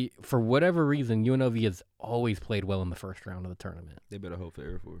 For whatever reason, UNLV has always played well in the first round of the tournament. They better hope for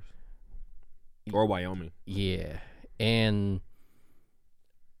Air Force. Or Wyoming. Yeah. And,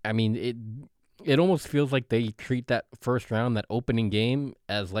 I mean, it almost feels like they treat that first round, that opening game,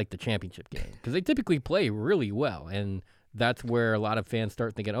 as like the championship game. Because they typically play really well. And that's where a lot of fans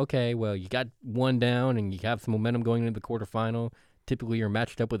start thinking, okay, well, you got one down and you have some momentum going into the quarterfinal. Typically, you're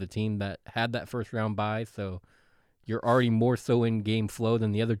matched up with a team that had that first round bye, so you're already more so in game flow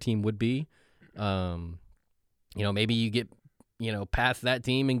than the other team would be. Maybe you get, past that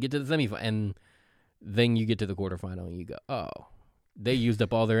team and get to the semifinal, and then you get to the quarterfinal and you go, oh, they used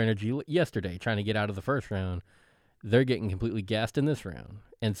up all their energy yesterday trying to get out of the first round. They're getting completely gassed in this round.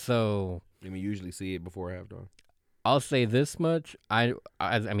 And so, And we usually see it before halftime. I'll say this much. I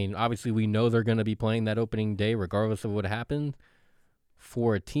mean, obviously we know they're going to be playing that opening day regardless of what happens.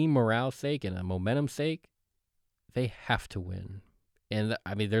 For a team morale's sake and a momentum sake, they have to win. And,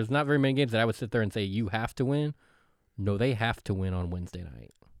 I mean, there's not very many games that I would sit there and say you have to win. No, they have to win on Wednesday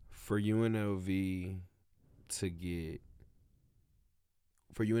night. For UNLV to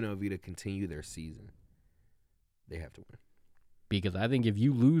continue their season, they have to win. Because I think if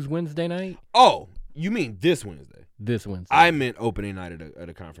you lose Wednesday night. Oh, you mean this Wednesday? This Wednesday. I meant opening night at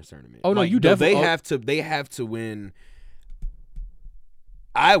a conference tournament. Oh, no, you definitely. They have to win.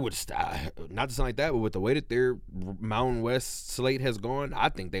 I would not to sound like that, but with the way that their Mountain West slate has gone, I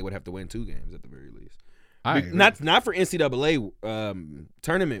think they would have to win 2 games at the very least. I agree. Not for NCAA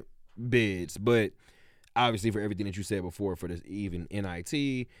tournament bids, but obviously for everything that you said before, for this even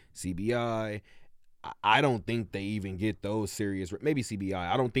NIT, CBI. I don't think they even get those serious. Maybe CBI.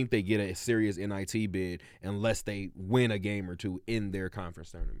 I don't think they get a serious NIT bid unless they win a game or 2 in their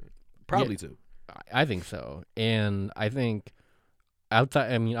conference tournament. Probably 2. I think so, and I think.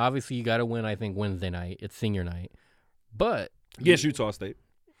 Outside, I mean, obviously you got to win. I think Wednesday night, it's senior night, but yes, Utah State.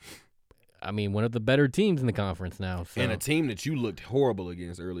 I mean, one of the better teams in the conference now, so. And a team that you looked horrible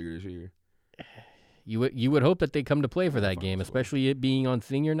against earlier this year. You would hope that they come to play for that game, especially it being on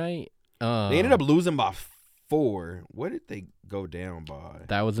senior night. They ended up losing by 4. What did they go down by?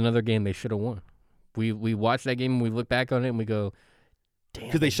 That was another game they should have won. We watched that game and we look back on it and we go, damn.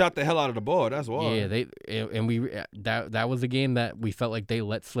 Because they shot the hell out of the ball. That's why. Yeah, that was a game that we felt like they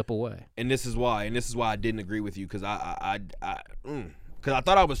let slip away. And this is why I didn't agree with you, because I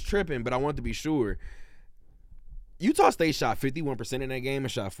thought I was tripping, but I wanted to be sure. Utah State shot 51% in that game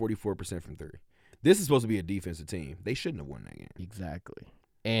and shot 44% from 3. This is supposed to be a defensive team. They shouldn't have won that game. Exactly.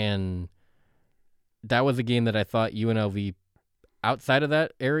 And that was a game that I thought UNLV, outside of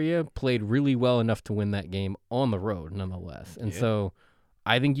that area, played really well enough to win that game on the road, nonetheless. And so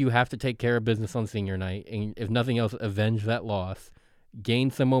I think you have to take care of business on senior night, and if nothing else, avenge that loss,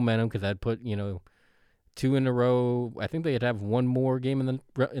 gain some momentum, because I'd put 2 in a row. I think they'd have one more game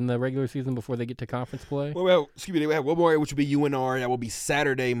in the regular season before they get to conference play. Well, they have one more, which will be UNR. That will be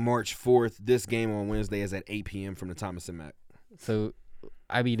Saturday, March 4th. This game on Wednesday is at 8 p.m. from the Thomas and Mack. So,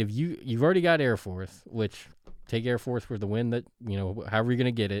 I mean, if you've already got Air Force, which take Air Force for the win, that however you're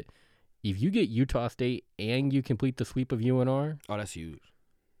gonna get it. If you get Utah State and you complete the sweep of UNR, oh, that's huge.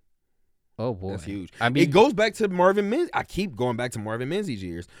 Oh boy, that's huge. I mean, it goes back to Marvin Menzies. I keep going back to Marvin Menzies'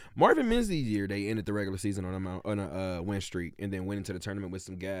 years. Marvin Menzies' year, they ended the regular season on a win streak and then went into the tournament with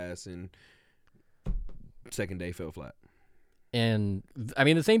some gas, and second day fell flat. And I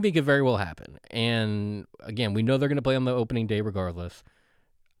mean, the same thing could very well happen. And again, we know they're going to play on the opening day regardless.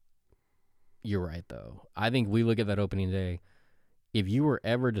 You're right, though. I think we look at that opening day. If you were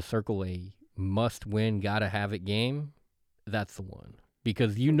ever to circle a must-win, gotta-have-it game, that's the one.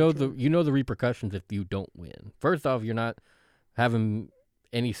 because you know the repercussions if you don't win. First off, you're not having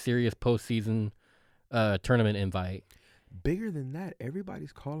any serious postseason tournament invite. Bigger than that,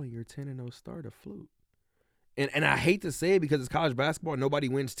 everybody's calling your 10-0 start a fluke. And I hate to say it because it's college basketball. Nobody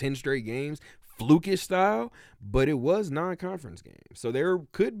wins 10 straight games, flukish style, but it was non-conference games. So there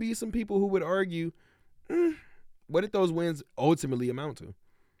could be some people who would argue, what did those wins ultimately amount to?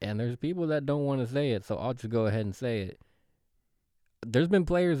 And there's people that don't want to say it, so I'll just go ahead and say it. There's been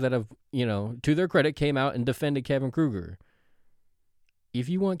players that have, to their credit, came out and defended Kevin Kruger. If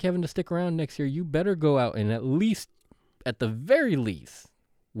you want Kevin to stick around next year, you better go out and at the very least,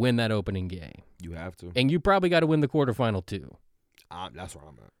 win that opening game. You have to. And you probably got to win the quarterfinal too. That's where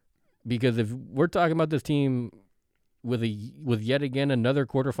I'm at. Because if we're talking about this team with yet again another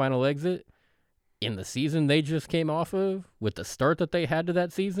quarterfinal exit in the season they just came off of, with the start that they had to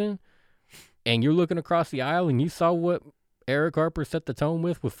that season, and you're looking across the aisle and you saw what Eric Harper set the tone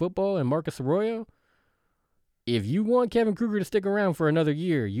with football and Marcus Arroyo, if you want Kevin Kruger to stick around for another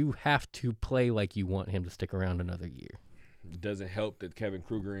year, you have to play like you want him to stick around another year. It doesn't help that Kevin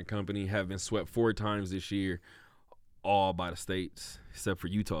Kruger and company have been swept 4 times this year, all by the states, except for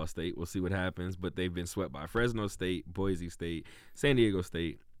Utah State. We'll see what happens, but they've been swept by Fresno State, Boise State, San Diego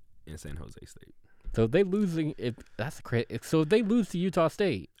State, and San Jose State. So if they lose to Utah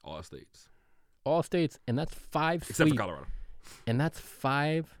State, all states, and that's 5 except sweeps, for Colorado, and that's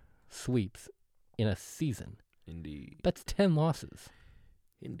 5 sweeps in a season. Indeed, that's 10 losses.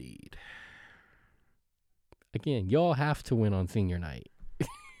 Indeed. Again, y'all have to win on senior night.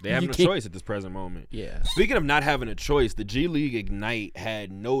 They have no choice at this present moment. Yeah. Speaking of not having a choice, the G League Ignite had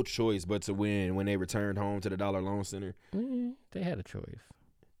no choice but to win when they returned home to the Dollar Loan Center. They had a choice.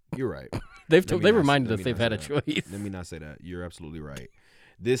 You're right. They've reminded us they've had a choice. Let me not say that. You're absolutely right.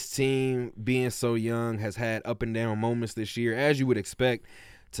 This team, being so young, has had up and down moments this year, as you would expect.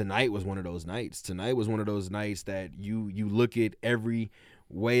 Tonight was one of those nights. Tonight was one of those nights that you look at every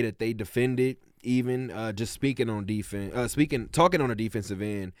way that they defended. Even just talking on a defensive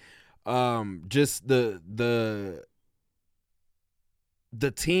end, just the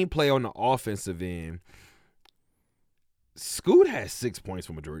team play on the offensive end. Scoot had 6 points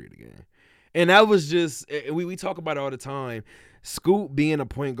for majority of the game, and that was just we talk about it all the time. Scoot being a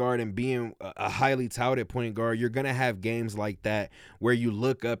point guard and being a highly touted point guard, you're gonna have games like that where you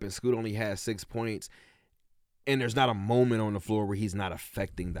look up and Scoot only has 6 points. And there's not a moment on the floor where he's not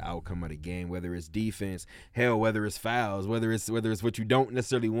affecting the outcome of the game, whether it's defense, whether it's fouls, whether it's what you don't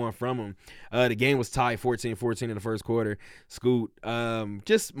necessarily want from him. The game was tied 14-14 in the first quarter. Scoot,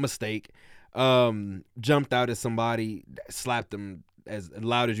 just mistake, jumped out at somebody, slapped him as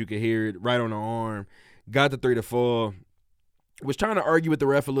loud as you could hear it, right on the arm, got the 3 to fall. Was trying to argue with the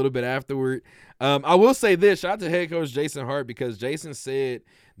ref a little bit afterward. I will say this, shout out to head coach Jason Hart, because Jason said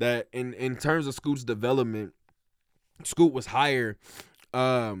that in terms of Scoot's development, Scoot was further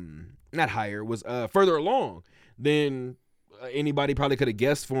along than anybody probably could have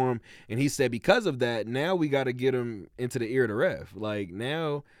guessed for him. And he said because of that, now we got to get him into the ear of the ref. Like,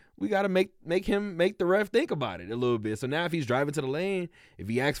 now we got to make the ref think about it a little bit. So now if he's driving to the lane, if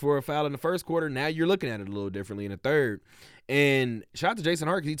he asks for a foul in the first quarter, now you're looking at it a little differently in the third. And shout out to Jason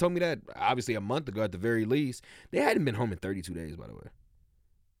Hart, because he told me that obviously a month ago at the very least. They hadn't been home in 32 days, by the way.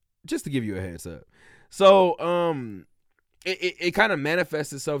 Just to give you a heads up. So, it kind of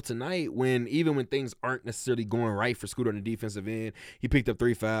manifests itself tonight when things aren't necessarily going right for Scoot on the defensive end. He picked up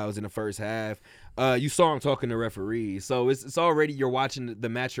 3 fouls in the first half. You saw him talking to referees. So it's already, you're watching the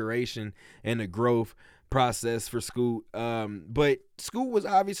maturation and the growth process for Scoot. But Scoot was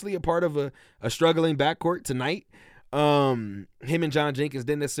obviously a part of a struggling backcourt tonight. Him and John Jenkins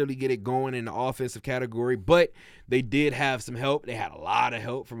didn't necessarily get it going in the offensive category, but they did have some help. They had a lot of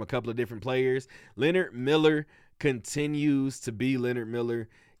help from a couple of different players. Leonard Miller continues to be Leonard Miller.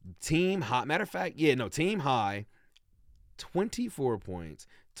 Team high, 24 points,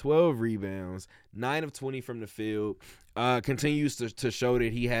 12 rebounds, 9 of 20 from the field. Continues to show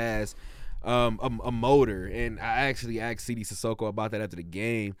that he has a motor. And I actually asked C.D. Sissoko about that after the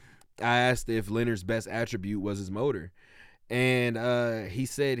game. I asked if Leonard's best attribute was his motor. And he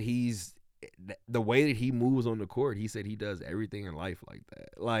said the way that he moves on the court, he said he does everything in life like that.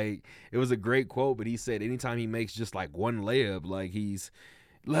 Like, it was a great quote, but he said anytime he makes just like one layup, like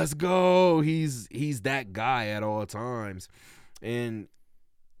let's go. He's that guy at all times. And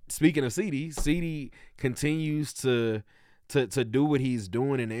speaking of CD continues to do what he's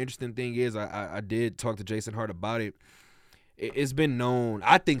doing. And the interesting thing is, I did talk to Jason Hart about it. It's been known.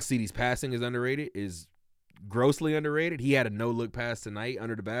 I think CD's passing is underrated, is grossly underrated. He had a no-look pass tonight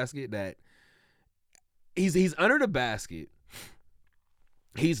under the basket that he's under the basket,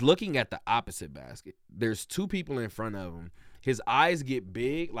 he's looking at the opposite basket. There's two people in front of him. His eyes get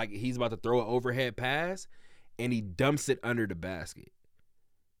big, like he's about to throw an overhead pass, and he dumps it under the basket.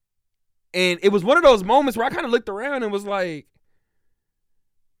 And it was one of those moments where I kind of looked around and was like,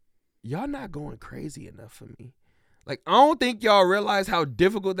 y'all not going crazy enough for me. Like, I don't think y'all realize how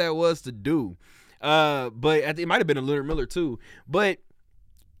difficult that was to do. But it might have been a Leonard Miller too. But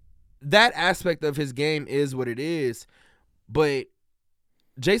that aspect of his game is what it is. But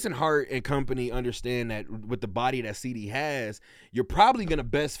Jason Hart and company understand that with the body that CD has, you're probably going to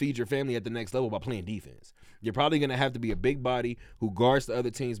best feed your family at the next level by playing defense. You're probably going to have to be a big body who guards the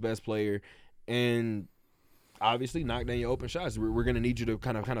other team's best player and obviously knock down your open shots. We're going to need you to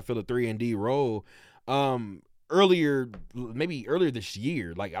kind of fill a 3-and-D role. Earlier this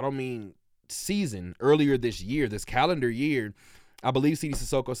year, like I don't mean season, earlier this year, this calendar year, I believe CD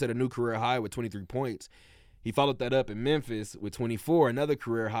Sissoko set a new career high with 23 points. He followed that up in Memphis with 24, another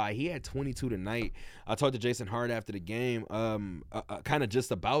career high. He had 22 tonight. I talked to Jason Hart after the game, kind of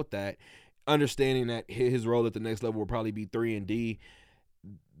just about that, understanding that his role at the next level will probably be 3-and-D.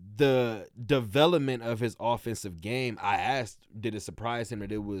 The development of his offensive game, I asked, did it surprise him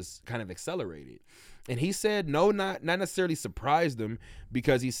that it was kind of accelerated? And he said no, not necessarily surprised him,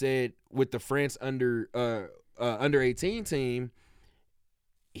 because he said with the France under 18 team,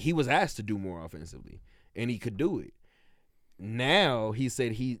 he was asked to do more offensively. And he could do it. Now, he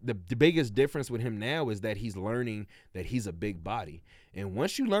said the biggest difference with him now is that he's learning that he's a big body. And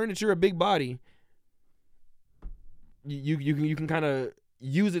once you learn that you're a big body, you can kind of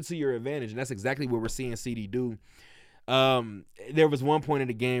use it to your advantage. And that's exactly what we're seeing CD do. There was one point in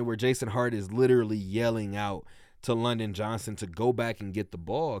the game where Jason Hart is literally yelling out to London Johnson to go back and get the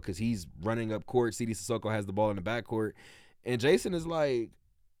ball because he's running up court. CD Sissoko has the ball in the backcourt. And Jason is like,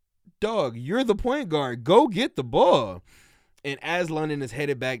 dog, you're the point guard. Go get the ball. And as London is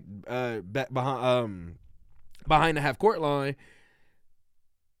headed back behind the half court line,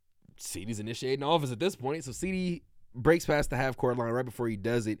 CD's initiating the offense at this point. So CD breaks past the half court line right before he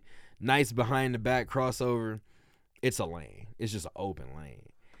does it. Nice behind the back crossover. It's a lane. It's just an open lane.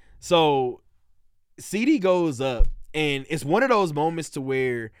 So CD goes up, and it's one of those moments to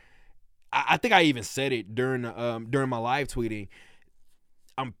where I think I even said it during my live tweeting.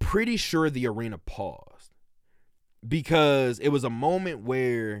 I'm pretty sure the arena paused because it was a moment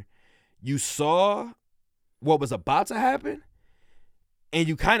where you saw what was about to happen and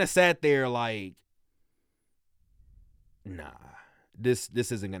you kind of sat there like, nah, this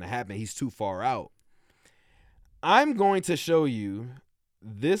isn't going to happen. He's too far out. I'm going to show you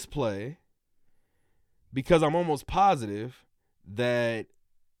this play because I'm almost positive that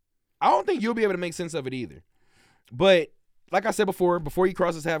I don't think you'll be able to make sense of it either. But like I said before he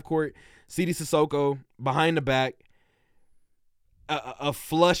crosses half court, CD Sissoko behind the back, a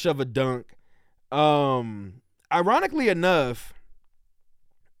flush of a dunk. Ironically enough,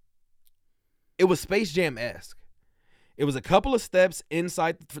 it was Space Jam-esque. It was a couple of steps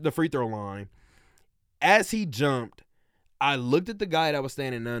inside the free throw line. As he jumped, I looked at the guy that was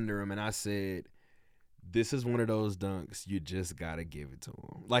standing under him and I said, this is one of those dunks. You just got to give it to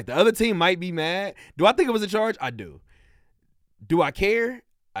him. Like, the other team might be mad. Do I think it was a charge? I do. Do I care?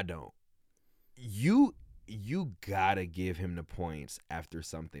 I don't. You gotta give him the points after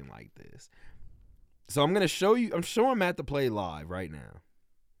something like this. So I'm gonna show you. I'm showing Matt the play live right now.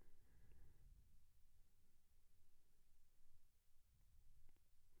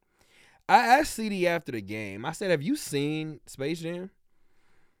 I asked CD after the game. I said, "Have you seen Space Jam?"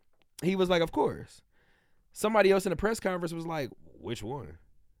 He was like, "Of course." Somebody else in the press conference was like, "Which one?"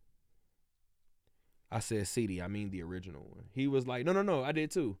 I said, CD, I mean the original one. He was like, no, I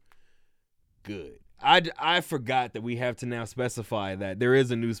did too. Good. I forgot that we have to now specify that there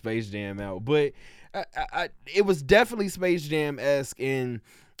is a new Space Jam out. But it was definitely Space Jam-esque, and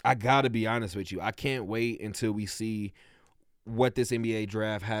I got to be honest with you. I can't wait until we see what this NBA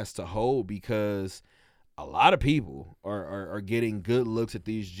draft has to hold because a lot of people are getting good looks at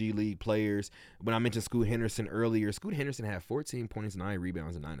these G League players. When I mentioned Scoot Henderson earlier, Scoot Henderson had 14 points, 9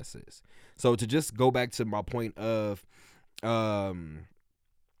 rebounds, and 9 assists. So to just go back to my point of, and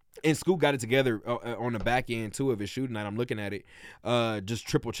Scoot got it together on the back end too of his shooting night. I'm looking at it, just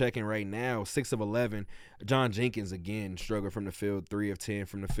triple checking right now. 6 of 11. John Jenkins again struggled from the field. 3 of 10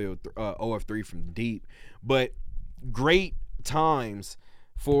 from the field. 0 of 3 from deep. But great times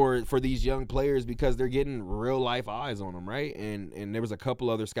for these young players because they're getting real life eyes on them, right? And there was a couple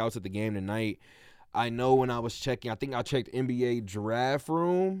other scouts at the game tonight. I know when I was checking, I think I checked NBA Draft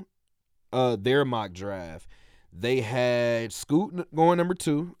Room, their mock draft. They had Scoot going number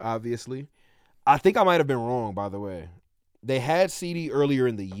 2, obviously. I think I might have been wrong, by the way. they had CD earlier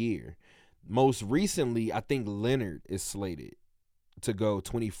in the year. Most recently, I think Leonard is slated to go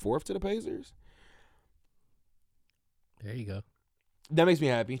 24th to the Pacers. There you go. That makes me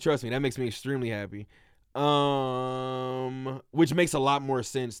happy. Trust me, that makes me extremely happy. Which makes a lot more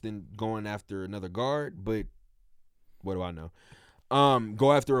sense than going after another guard, but what do I know?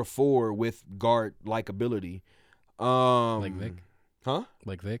 Go after a 4 with guard-like ability. Like Vic? Huh?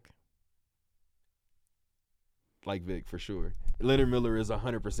 Like Vic? Like Vic, for sure. Leonard Miller is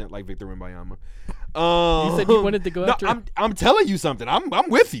 100% like Victor Wembanyama. You said you wanted to go after him? I'm telling you something. I'm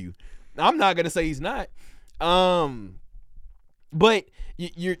with you. I'm not gonna say he's not. But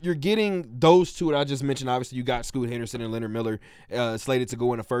you're getting those two that I just mentioned. Obviously, you got Scoot Henderson and Leonard Miller slated to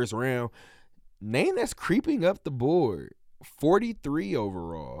go in the first round. Name that's creeping up the board, 43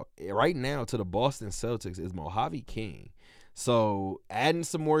 overall right now to the Boston Celtics is Mojave King. So adding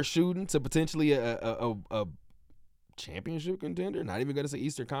some more shooting to potentially a championship contender. Not even going to say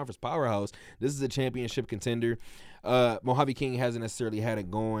Eastern Conference powerhouse. This is a championship contender. Mojave King hasn't necessarily had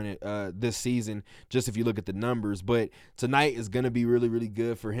it going this season, just if you look at the numbers. But tonight is going to be really, really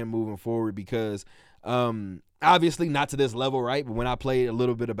good for him moving forward because obviously not to this level, right? But when I played a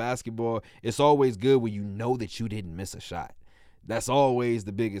little bit of basketball, it's always good when you know that you didn't miss a shot. That's always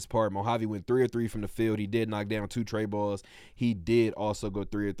the biggest part. Mojave went 3 of 3 from the field. He did knock down 2 tray balls. He did also go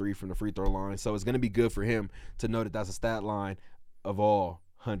 3 of 3 from the free throw line. So it's going to be good for him to know that that's a stat line of all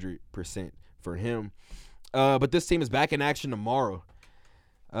 100% for him. But this team is back in action tomorrow.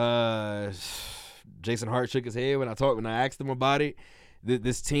 Jason Hart shook his head when I asked him about it.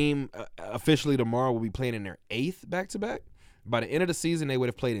 This team officially tomorrow will be playing in their 8th back-to-back. By the end of the season, they would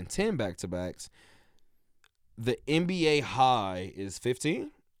have played in 10 back-to-backs. The NBA high is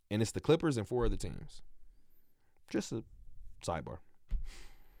 15, and it's the Clippers and 4 other teams. Just a sidebar.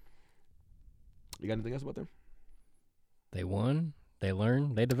 You got anything else about them? They won. They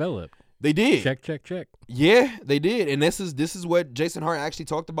learned. They developed. They did. Check. Yeah, they did. And this is what Jason Hart actually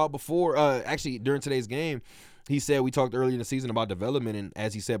talked about before. Actually, during today's game, he said we talked earlier in the season about development, and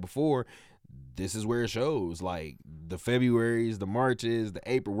as he said before, this is where it shows. Like the Februarys, the Marches, the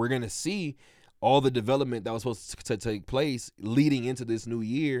April, we're gonna see all the development that was supposed to take place leading into this new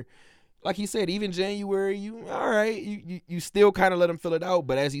year. Like he said, even January, you still kind of let them fill it out.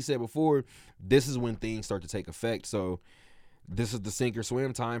 But as he said before, this is when things start to take effect. So this is the sink or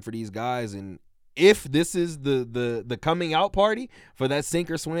swim time for these guys. And if this is the coming out party for that sink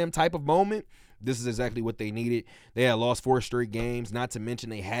or swim type of moment, this is exactly what they needed. They had lost 4 straight games, not to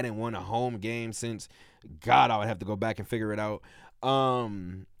mention they hadn't won a home game since, God, I would have to go back and figure it out.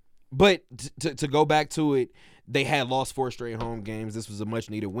 But to go back to it, they had lost 4 straight home games. This was a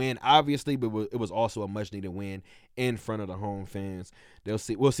much-needed win, obviously, but it was also a much-needed win in front of the home fans.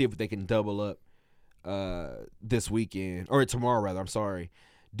 We'll see if they can double up this weekend, or tomorrow, rather. I'm sorry.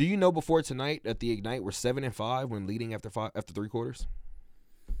 Do you know before tonight that the Ignite were 7-5 when leading after 3 quarters?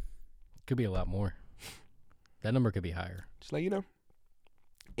 Could be a lot more. That number could be higher. Just let you know.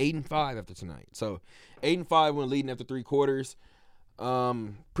 8-5 after tonight. So 8-5 when leading after 3 quarters.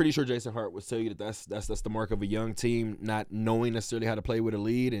 Pretty sure Jason Hart would tell you that that's the mark of a young team, not knowing necessarily how to play with a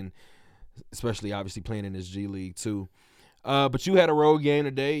lead, and especially obviously playing in this G League too. But you had a road game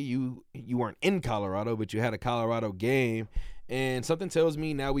today. You weren't in Colorado, but you had a Colorado game, and something tells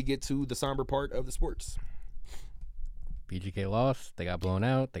me now we get to the somber part of the sports. BGK lost. They got blown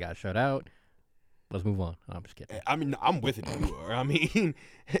out. They got shut out. Let's move on. I'm just kidding. I mean, I'm with it. You are. I mean,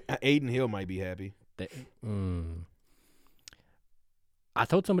 Aiden Hill might be happy. I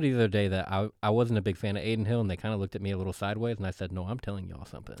told somebody the other day that I wasn't a big fan of Aiden Hill, and they kind of looked at me a little sideways, and I said, no, I'm telling y'all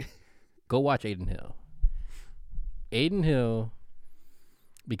something. Go watch Aiden Hill. Aiden Hill,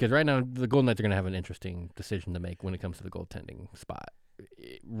 because right now the Golden Knights are going to have an interesting decision to make when it comes to the goaltending spot.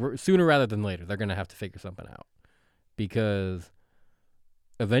 Sooner rather than later, they're going to have to figure something out, because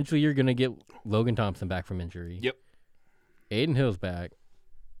eventually you're going to get Logan Thompson back from injury. Yep. Aiden Hill's back.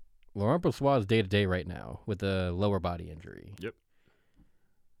 Laurent Brossoit is day-to-day right now with a lower body injury. Yep.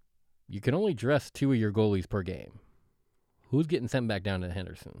 You can only dress 2 of your goalies per game. Who's getting sent back down to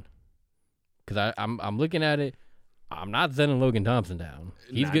Henderson? Because I'm looking at it. I'm not sending Logan Thompson down.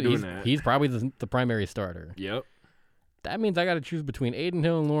 He's good. He's probably the primary starter. Yep. That means I got to choose between Aiden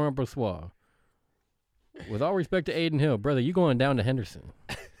Hill and Laurent Brossoit. With all respect to Aiden Hill, brother, you going down to Henderson.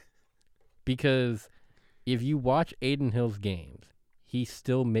 Because if you watch Aiden Hill's games, he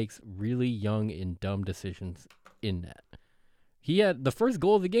still makes really young and dumb decisions in net. He had the first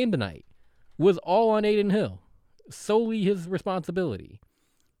goal of the game tonight was all on Aiden Hill, solely his responsibility.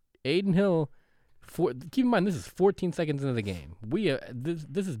 Aiden Hill, keep in mind this is 14 seconds into the game.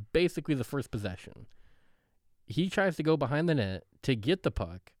 This is basically the first possession. he tries to go behind the net to get the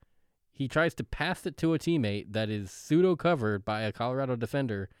puck. He tries to pass it to a teammate that is pseudo-covered by a Colorado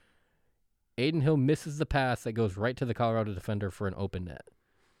defender. Adin Hill misses the pass that goes right to the Colorado defender for an open net.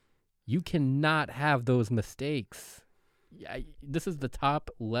 You cannot have those mistakes. This is the top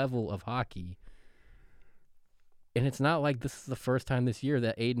level of hockey. And it's not like this is the first time this year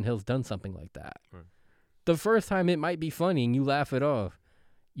that Adin Hill's done something like that. Right. The first time it might be funny and you laugh it off.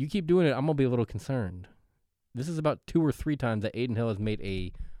 You keep doing it, I'm going to be a little concerned. This is about 2 or 3 times that Adin Hill has made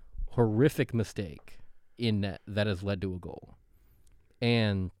a horrific mistake in net that has led to a goal.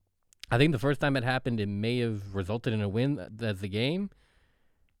 And I think the first time it happened, it may have resulted in a win as the game.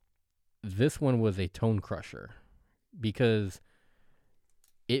 This one was a tone crusher because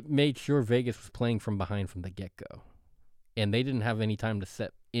it made sure Vegas was playing from behind from the get-go. And they didn't have any time to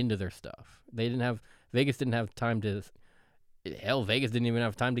set into their stuff. Vegas didn't have time to... Hell, Vegas didn't even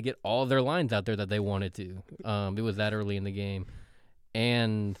have time to get all their lines out there that they wanted to. It was that early in the game.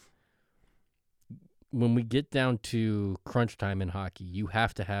 And when we get down to crunch time in hockey, you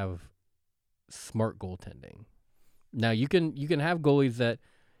have to have smart goaltending. Now, you can have goalies that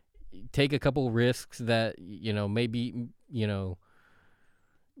take a couple risks that, maybe,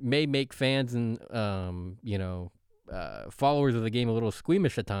 may make fans and, followers of the game a little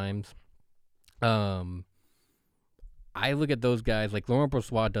squeamish at times. I look at those guys, like Laurent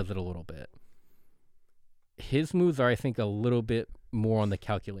Brossoit does it a little bit. His moves are, I think, a little bit more on the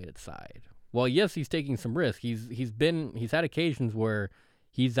calculated side. Well, yes, he's taking some risk. He's had occasions where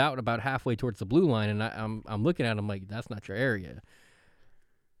he's out about halfway towards the blue line, and I'm looking at him like, that's not your area.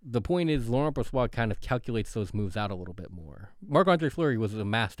 The point is, Laurent Brossoit kind of calculates those moves out a little bit more. Marc-Andre Fleury was a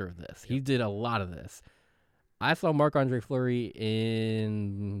master of this. He did a lot of this. I saw Marc-Andre Fleury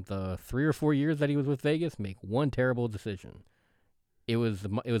in the 3 or 4 years that he was with Vegas make one terrible decision. It was the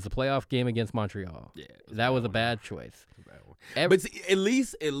playoff game against Montreal. Yeah, that was a bad choice. But see, at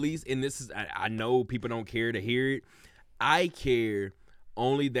least, and this is, I know people don't care to hear it. I care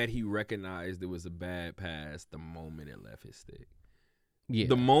only that he recognized it was a bad pass the moment it left his stick. Yeah.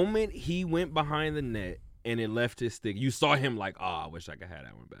 The moment he went behind the net and it left his stick, you saw him like, I wish I could have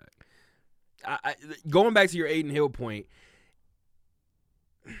that one back. Going back to your Adin Hill point,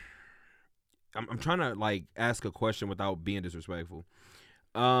 I'm trying to like ask a question without being disrespectful.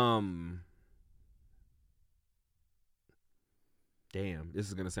 Damn, this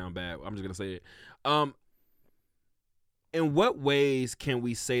is gonna sound bad. I'm just gonna say it. In what ways can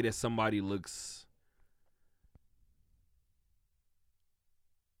we say that somebody looks?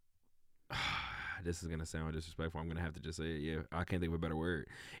 This is going to sound disrespectful. I'm going to have to just say it. Yeah, I can't think of a better word.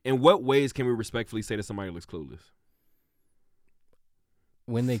 In what ways can we respectfully say that somebody looks clueless?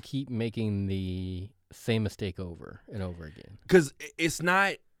 When they keep making the same mistake over and over again. Because it's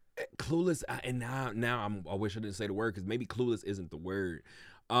not clueless. And now I wish I didn't say the word because maybe clueless isn't the word.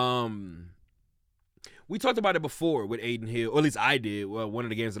 We talked about it before with Adin Hill, or at least I did. Well, one of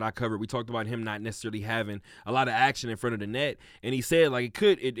the games that I covered, we talked about him not necessarily having a lot of action in front of the net. And he said, like,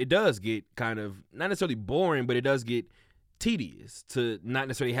 it does get kind of, not necessarily boring, but it does get tedious to not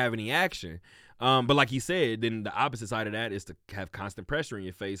necessarily have any action. But like he said, then the opposite side of that is to have constant pressure in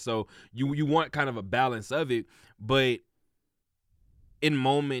your face. So you want kind of a balance of it. But in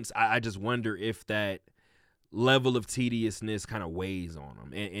moments, I just wonder if that level of tediousness kind of weighs on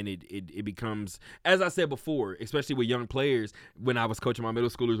them, and it becomes, as I said before, especially with young players. When I was coaching my middle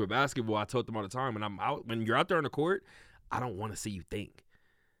schoolers with basketball, I told them all the time, when you're out there on the court, I don't want to see you think.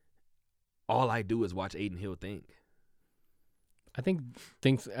 All I do is watch Adin Hill think. I think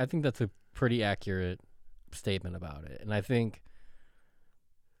that's a pretty accurate statement about it, and I think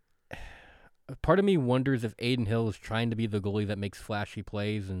part of me wonders if Adin Hill is trying to be the goalie that makes flashy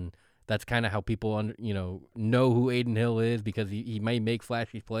plays, and that's kind of how people know who Adin Hill is, because he may make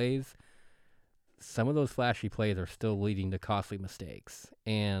flashy plays. Some of those flashy plays are still leading to costly mistakes.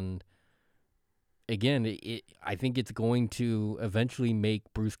 And again, I think it's going to eventually make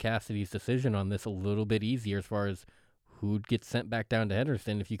Bruce Cassidy's decision on this a little bit easier as far as who gets sent back down to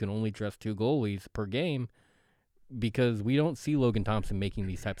Henderson if you can only trust 2 goalies per game, because we don't see Logan Thompson making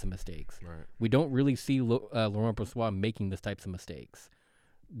these types of mistakes. Right. We don't really see Laurent Brossoit making these types of mistakes.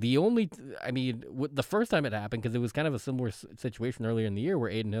 The first time it happened, because it was kind of a similar situation earlier in the year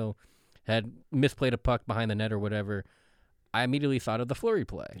where Adin Hill had misplayed a puck behind the net or whatever, I immediately thought of the Fleury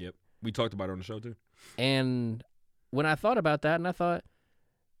play. Yep. We talked about it on the show too. And when I thought about that, and I thought,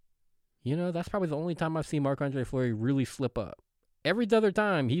 that's probably the only time I've seen Marc-Andre Fleury really slip up. Every other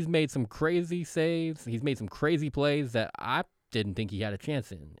time, he's made some crazy saves. He's made some crazy plays that I didn't think he had a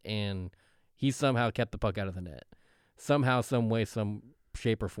chance in. And he somehow kept the puck out of the net. Somehow, some way, some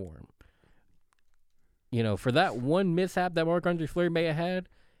shape or form. for that one mishap that Marc-Andre Fleury may have had,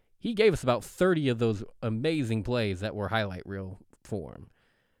 he gave us about 30 of those amazing plays that were highlight reel form.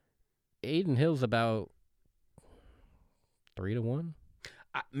 Aiden Hill's about 3-1.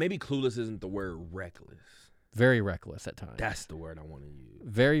 Maybe clueless isn't the word, reckless. Very reckless at times. That's the word I want to use.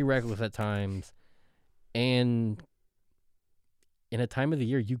 Very reckless at times. And in a time of the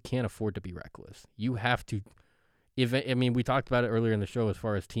year, you can't afford to be reckless. You have to. We talked about it earlier in the show as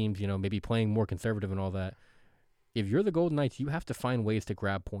far as teams, maybe playing more conservative and all that. If you're the Golden Knights, you have to find ways to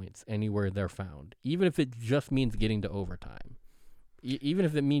grab points anywhere they're found, even if it just means getting to overtime. Even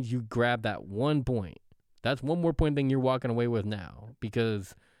if it means you grab that 1 point. That's one more point than you're walking away with now.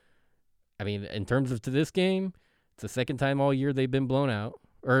 Because, in terms of to this game, it's the second time all year they've been blown out.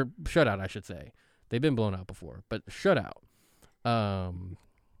 Or shutout, I should say. They've been blown out before, but shutout.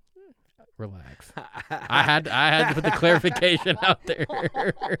 Relax. I had to put the clarification out there.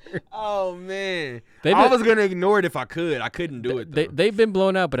 Oh man, I was gonna ignore it if I could. I couldn't do it though. They've been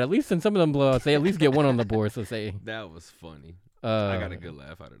blown out, but at least in some of them blowouts, they at least get one on the board. So say that was funny. I got a good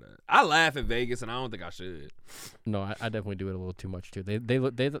laugh out of that. I laugh at Vegas, and I don't think I should. No, I definitely do it a little too much too. They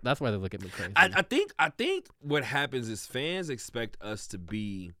that's why they look at me crazy. I think what happens is fans expect us to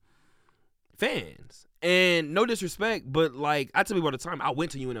be fans. And no disrespect, but I tell you all the time, I went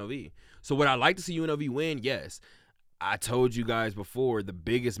to UNLV. So would I like to see UNLV win? Yes. I told you guys before, the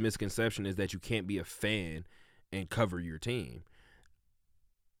biggest misconception is that you can't be a fan and cover your team.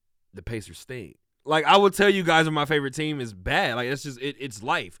 The Pacers stink. I will tell you guys when my favorite team is bad. It's just it's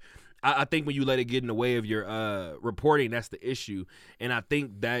life. I think when you let it get in the way of your reporting, that's the issue. And I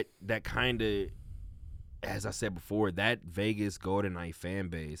think that kind of, as I said before, that Vegas Golden Knight fan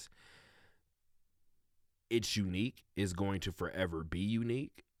base, it's unique, is going to forever be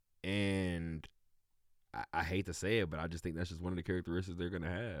unique. And I hate to say it, but I just think that's just one of the characteristics they're going to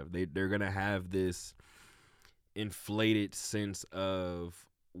have. They're going to have this inflated sense of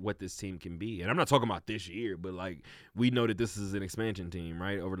what this team can be. And I'm not talking about this year, but we know that this is an expansion team,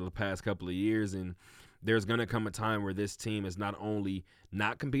 right, over the past couple of years. And there's going to come a time where this team is not only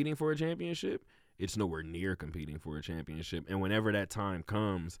not competing for a championship, it's nowhere near competing for a championship. And whenever that time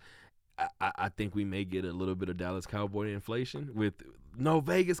comes, I think we may get a little bit of Dallas Cowboy inflation with, no,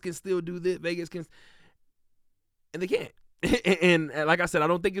 Vegas can still do this. Vegas can. And they can't. And like I said, I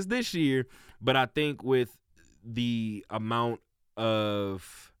don't think it's this year, but I think with the amount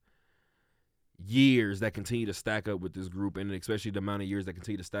of years that continue to stack up with this group, and especially the amount of years that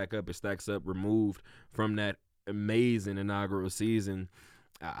continue to stack up, it stacks up removed from that amazing inaugural season,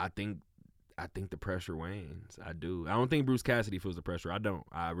 I think the pressure wanes. I do. I don't think Bruce Cassidy feels the pressure. I don't.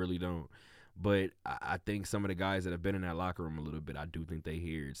 I really don't. But I think some of the guys that have been in that locker room a little bit, I do think they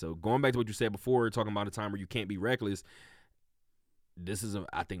hear it. So going back to what you said before, talking about a time where you can't be reckless,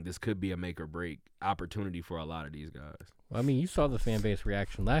 I think this could be a make or break opportunity for a lot of these guys. Well, you saw the fan base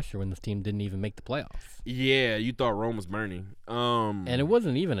reaction last year when this team didn't even make the playoffs. Yeah, you thought Rome was burning. And it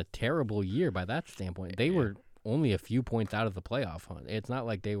wasn't even a terrible year by that standpoint. They were only a few points out of the playoff hunt. It's not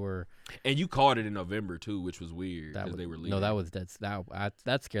like they were. And you called it in November too, which was weird because they were leaving. No,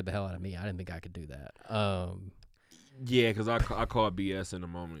 that scared the hell out of me. I didn't think I could do that. Yeah, because I called BS in a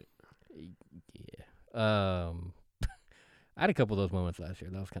moment. Yeah. I had a couple of those moments last year.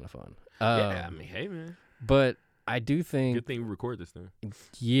 That was kind of fun. Hey man. But I do think. Good thing we record this thing.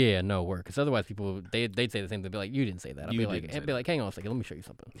 Yeah, no work. Because otherwise, people they'd say the same. They'd be like, "You didn't say that." I'd be like, "Hang on a second. Let me show you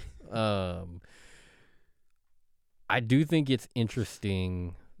something." I do think it's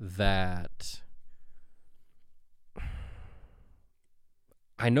interesting that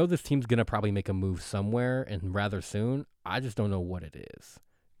I know this team's going to probably make a move somewhere and rather soon. I just don't know what it is.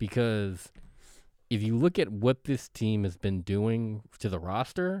 Because if you look at what this team has been doing to the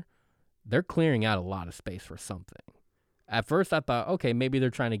roster, they're clearing out a lot of space for something. At first, I thought, okay, maybe they're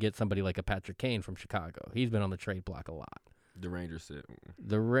trying to get somebody like a Patrick Kane from Chicago. He's been on the trade block a lot. The Rangers said.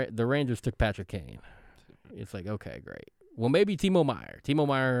 The Rangers took Patrick Kane. It's like, okay, great. Well, maybe Timo Meier. Timo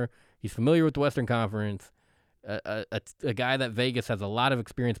Meier, he's familiar with the Western Conference, a guy that Vegas has a lot of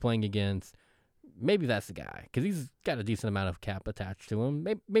experience playing against. Maybe that's the guy because he's got a decent amount of cap attached to him.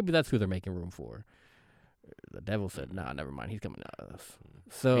 Maybe that's who they're making room for. The Devils said, nah, never mind. He's coming out of us.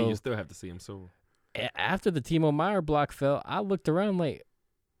 So and you still have to see him soon. After the Timo Meier block fell, I looked around like,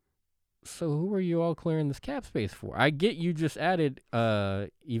 so who are you all clearing this cap space for? I get you just added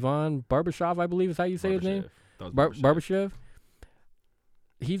Ivan Barbashev, I believe is how you say his name. Barbashev.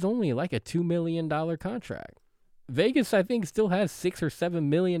 He's only like a $2 million contract. Vegas, I think, still has $6 or $7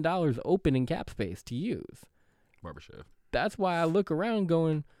 million open in cap space to use. Barbashev. That's why I look around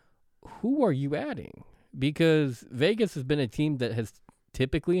going, who are you adding? Because Vegas has been a team that has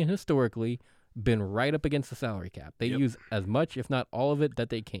typically and historically been right up against the salary cap. They use as much, if not all of it, that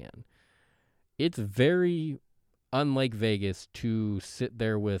they can. It's very unlike Vegas to sit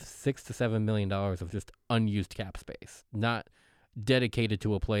there with $6 to $7 million of just unused cap space, not dedicated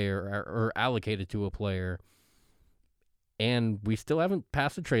to a player or allocated to a player. And we still haven't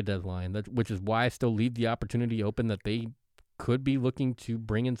passed the trade deadline, which is why I still leave the opportunity open that they could be looking to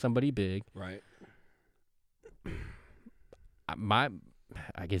bring in somebody big. Right.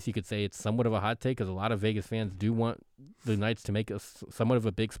 I guess you could say it's somewhat of a hot take because a lot of Vegas fans do want the Knights to make somewhat of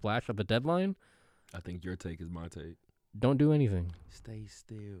a big splash at the deadline. I think your take is my take. Don't do anything. Stay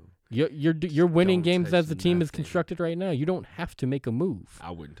still. You're winning Don't games as touch the team is nothing. constructed right now. You don't have to make a move.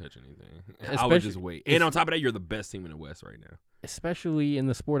 I wouldn't touch anything. I would just wait. And on top of that, you're the best team in the West right now. Especially in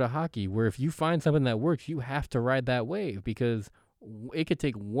the sport of hockey, where if you find something that works, you have to ride that wave because it could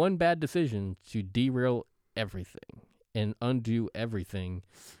take one bad decision to derail everything and undo everything.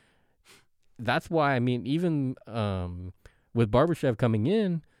 That's why, I mean, even with Barbashev coming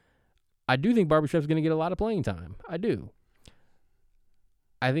in, I do think Barbashev's going to get a lot of playing time. I do.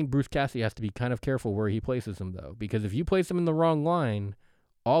 I think Bruce Cassidy has to be kind of careful where he places him, though, because if you place him in the wrong line,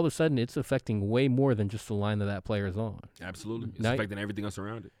 all of a sudden it's affecting way more than just the line that player's on. Absolutely. It's affecting everything else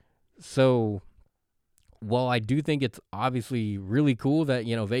around it. So while I do think it's obviously really cool that,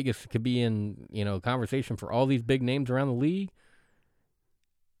 Vegas could be in, conversation for all these big names around the league,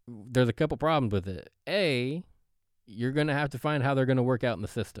 there's a couple problems with it. A, you're going to have to find how they're going to work out in the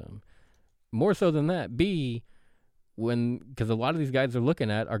system. More so than that, B, because a lot of these guys they're looking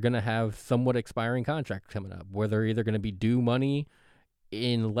at are going to have somewhat expiring contracts coming up, where they're either going to be due money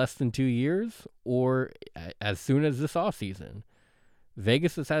in less than 2 years or as soon as this offseason.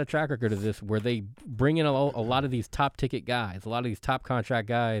 Vegas has had a track record of this where they bring in a lot of these top ticket guys, a lot of these top contract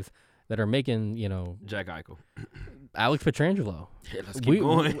guys that are making, Jack Eichel. Alex Pietrangelo. Yeah, let's keep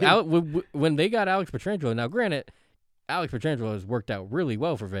going. When they got Alex Pietrangelo, now granted, Alex Pietrangelo has worked out really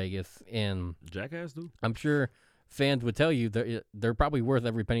well for Vegas, and Jackass, dude. I'm sure fans would tell you they're probably worth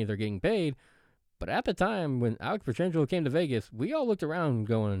every penny they're getting paid. But at the time when Alex Pietrangelo came to Vegas, we all looked around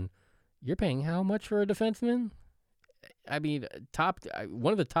going, "You're paying how much for a defenseman?" I mean,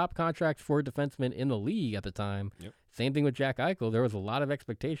 one of the top contracts for a defenseman in the league at the time. Yep. Same thing with Jack Eichel. There was a lot of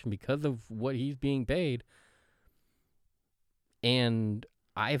expectation because of what he's being paid. And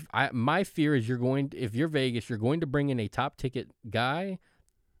my fear is if you're Vegas, you're going to bring in a top ticket guy,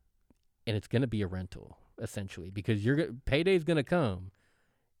 and it's going to be a rental essentially because payday's going to come.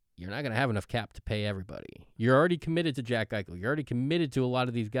 You're not going to have enough cap to pay everybody. You're already committed to Jack Eichel. You're already committed to a lot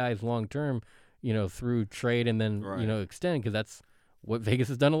of these guys long term, through trade and then extend because that's what Vegas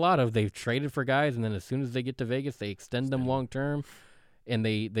has done a lot of. They've traded for guys, and then as soon as they get to Vegas, they extend them long term, and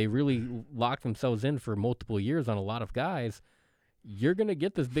they really lock themselves in for multiple years on a lot of guys. You're going to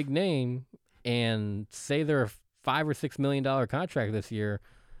get this big name and say they're a $5 or $6 million contract this year.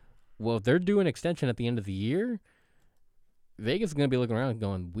 Well, if they're doing an extension at the end of the year, Vegas is going to be looking around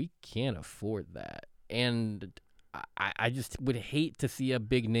going, we can't afford that. And I just would hate to see a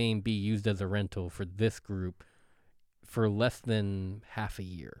big name be used as a rental for this group for less than half a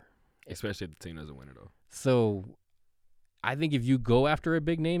year. Especially if the team doesn't win it, though. So I think if you go after a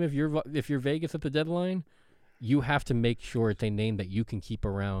big name, if you're Vegas at the deadline, you have to make sure it's a name that you can keep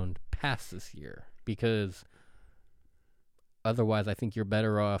around past this year, because otherwise I think you're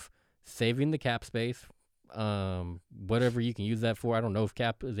better off saving the cap space, whatever you can use that for. I don't know if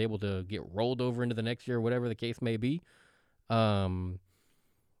cap is able to get rolled over into the next year, whatever the case may be.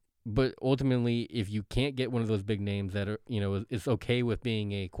 But ultimately, if you can't get one of those big names that are, is okay with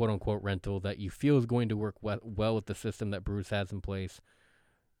being a quote unquote rental that you feel is going to work well with the system that Bruce has in place,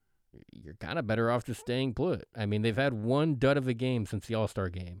 you're kind of better off just staying put. I mean, they've had one dud of a game since the All-Star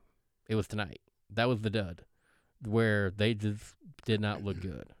game. It was tonight. That was the dud, where they just did not look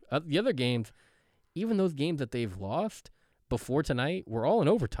good. The other games, even those games that they've lost before tonight, were all in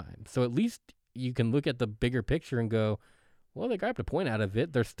overtime. So at least you can look at the bigger picture and go, well, they grabbed a point out of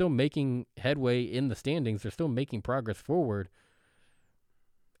it. They're still making headway in the standings. They're still making progress forward.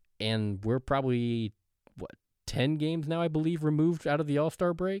 And we're probably, 10 games now, I believe, removed out of the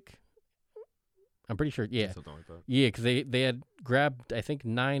All-Star break? I'm pretty sure, yeah. Something like that. Yeah, because they had grabbed, I think,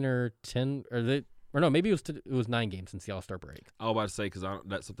 9 or 10, or no, maybe it was 9 games since the All-Star break. I was about to say, because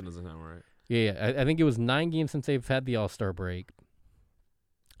that something doesn't sound right. Yeah, I think it was 9 games since they've had the All-Star break.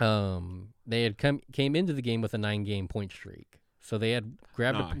 They had came into the game with a 9-game point streak. So they had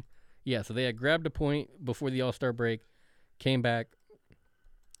grabbed a point before the All-Star break, came back,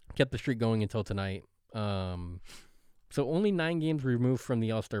 kept the streak going until tonight. So only 9 games removed from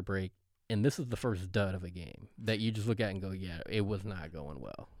the All-Star break, and this is the first dud of a game that you just look at and go, yeah, it was not going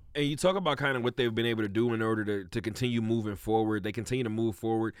well. And you talk about kind of what they've been able to do in order to continue moving forward. They continue to move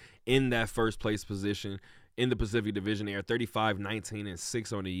forward in that first place position in the Pacific Division. They are 35, 19, and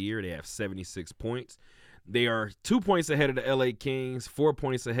 6 on the year. They have 76 points. They are 2 points ahead of the LA Kings, 4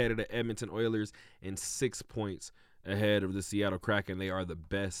 points ahead of the Edmonton Oilers, and 6 points ahead of the Seattle Kraken. They are the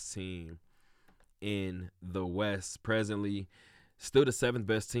best team in the West presently. Still the 7th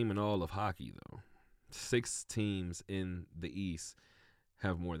best team in all of hockey, though. 6 teams in the East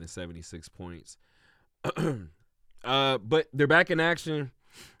have more than 76 points. But they're back in action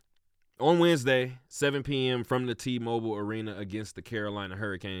on Wednesday, 7 p.m. from the T-Mobile Arena against the Carolina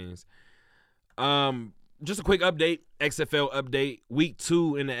Hurricanes. Just a quick update, XFL update. Week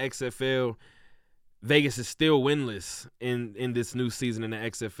 2 in the XFL. Vegas is still winless in this new season in the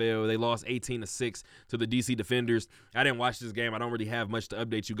XFL. They lost 18-6 to the DC Defenders. I didn't watch this game. I don't really have much to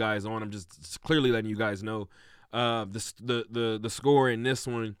update you guys on. I'm just clearly letting you guys know the score in this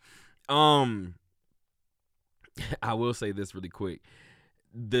one. I will say this really quick.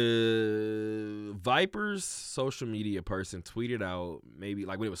 The Vipers social media person tweeted out, maybe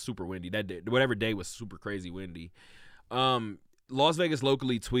like when it was super windy, that day, whatever day was super crazy windy. Las Vegas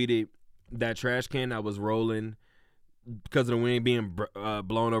locally tweeted that trash can that was rolling because of the wind being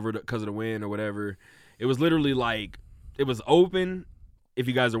blown over because of the wind or whatever. It was literally like, it was open. If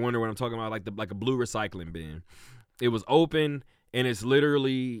you guys are wondering what I'm talking about, like a blue recycling bin. It was open and it's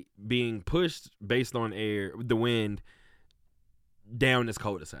literally being pushed based on the wind down this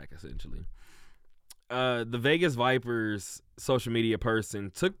cul-de-sac, essentially. The Vegas Vipers social media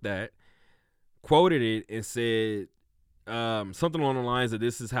person took that, quoted it, and said something along the lines of,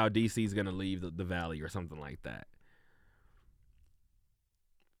 this is how DC is going to leave the valley, or something like that.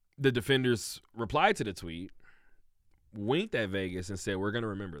 The Defenders replied to the tweet, winked at Vegas, and said, we're going to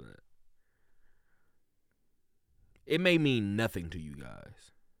remember that. It may mean nothing to you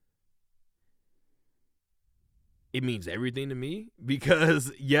guys. It means everything to me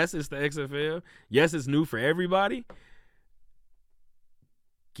because, yes, it's the XFL. Yes, it's new for everybody.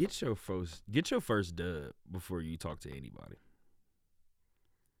 Get your first dub before you talk to anybody.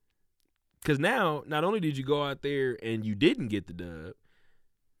 Because now, not only did you go out there and you didn't get the dub,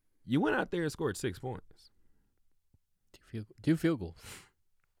 you went out there and scored 6 points. Two field goals.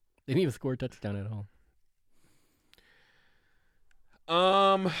 They didn't even score a touchdown at all.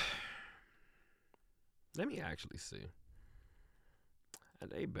 Let me actually see.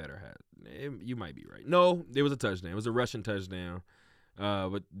 They better have. You might be right. No, it was a touchdown. It was a rushing touchdown.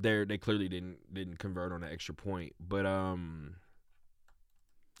 But they clearly didn't convert on an extra point. But kind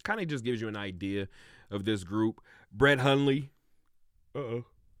of just gives you an idea of this group. Brett Hundley.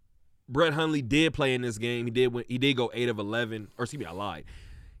 Brett Hundley did play in this game. He did go 8 of 11. Or excuse me, I lied.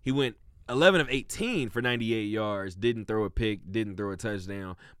 He went 11 of 18 for 98 yards. Didn't throw a pick. Didn't throw a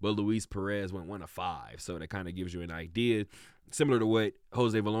touchdown. But Luis Perez went 1 of 5. So that kind of gives you an idea. Similar to what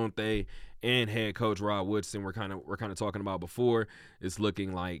Jose Volonte and head coach Rod Woodson were kind of talking about before. It's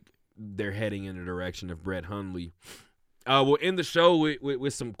looking like they're heading in the direction of Brett Hundley. We'll end the show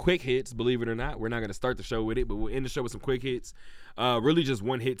with some quick hits. Believe it or not, we're not going to start the show with it, but we'll end the show with some quick hits. Really, just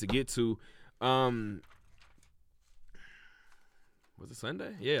one hit to get to. Was it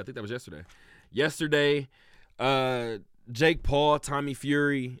Sunday? Yeah, I think that was yesterday. Yesterday, Jake Paul, Tommy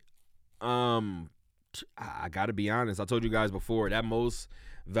Fury. I got to be honest. I told you guys before, that Most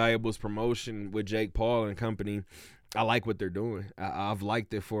Valuables promotion with Jake Paul and company, I like what they're doing. I've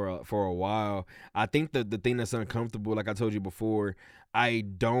liked it for a while. I think the thing that's uncomfortable, like I told you before, I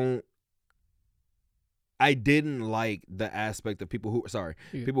didn't like the aspect of people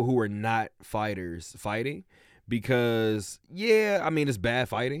who are not fighters fighting, because yeah, I mean, it's bad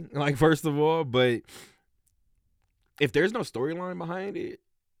fighting, like, first of all, but if there's no storyline behind it,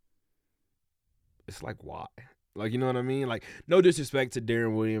 it's like, why? Like, you know what I mean? Like, no disrespect to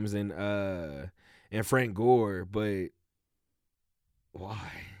Darren Williams and Frank Gore, but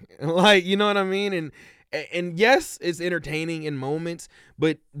why? Like, you know what I mean? And yes, it's entertaining in moments,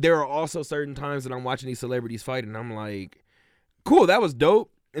 but there are also certain times that I'm watching these celebrities fight and I'm like, cool, that was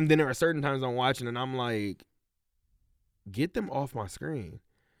dope. And then there are certain times I'm watching and I'm like, get them off my screen.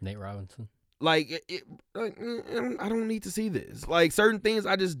 Nate Robinson. Like, I don't need to see this. Like, certain things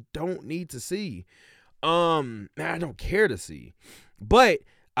I just don't need to see. I don't care to see. But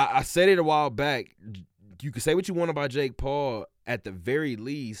I said it a while back. You can say what you want about Jake Paul. At the very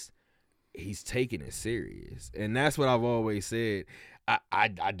least, he's taking it serious. And that's what I've always said.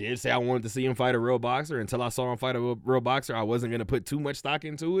 I did say I wanted to see him fight a real boxer. Until I saw him fight a real boxer, I wasn't going to put too much stock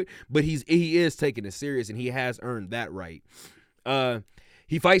into it. But he is taking it serious, and he has earned that right.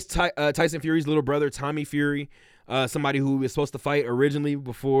 He fights Tyson Fury's little brother, Tommy Fury. somebody who was supposed to fight originally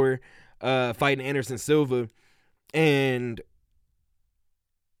before fighting Anderson Silva, and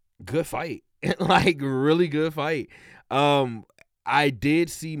good fight. Like, really good fight. I did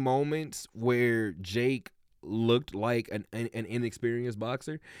see moments where Jake looked like an inexperienced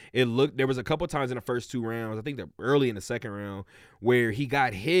boxer. There was a couple times in the first 2 rounds, I think that early in the second round, where he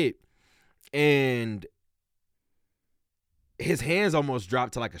got hit and his hands almost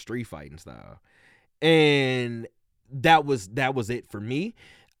dropped to like a street fighting style. And that was it for me.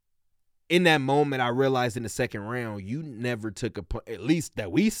 In that moment, I realized in the second round, you never took a punch, at least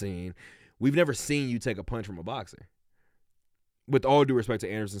that we've never seen you take a punch from a boxer. With all due respect to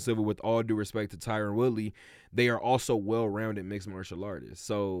Anderson Silva, with all due respect to Tyron Woodley, they are also well-rounded mixed martial artists.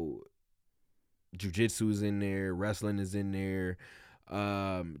 So jiu-jitsu is in there, wrestling is in there,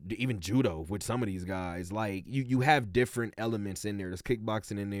 even judo with some of these guys. Like, you have different elements in there. There's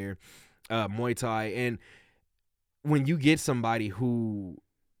kickboxing in there, Muay Thai. And when you get somebody who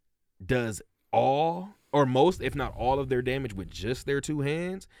does all or most, if not all, of their damage with just their 2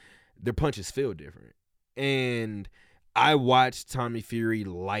 hands, their punches feel different. And I watched Tommy Fury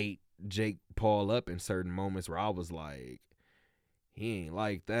light Jake Paul up in certain moments where I was like, he ain't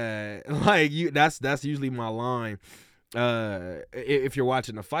like that. Like, that's usually my line. If you're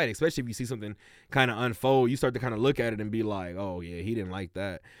watching a fight, especially if you see something kind of unfold, you start to kind of look at it and be like, oh yeah, he didn't like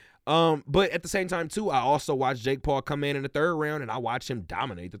that. But at the same time too, I also watched Jake Paul come in the 3rd round, and I watched him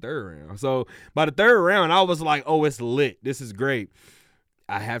dominate the 3rd round. So by the 3rd round, I was like, oh, it's lit. This is great.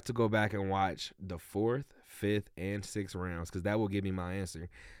 I have to go back and watch the 4th, 5th, and 6th rounds, because that will give me my answer.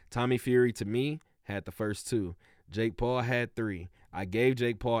 Tommy Fury, to me, had the first 2. Jake Paul had 3. I gave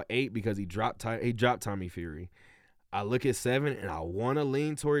Jake Paul 8 because he dropped Tommy Fury. I look at 7, and I want to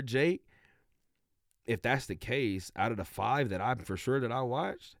lean toward Jake. If that's the case, out of the 5 that I'm for sure that I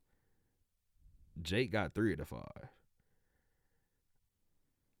watched, Jake got 3 of the 5.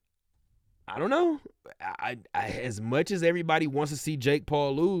 I don't know. I as much as everybody wants to see Jake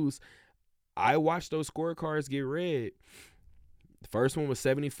Paul lose, I watched those scorecards get read. The first one was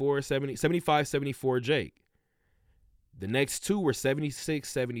 75-74 Jake. The next 2 were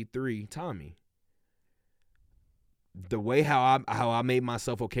 76-73 Tommy. The way how I made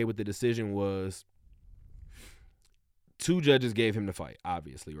myself okay with the decision was 2 judges gave him the fight,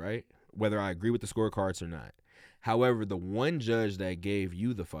 obviously, right? Whether I agree with the scorecards or not. However, the one judge that gave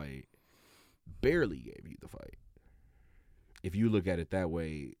you the fight barely gave you the fight. If you look at it that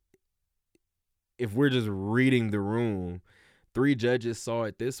way, if we're just reading the room, 3 judges saw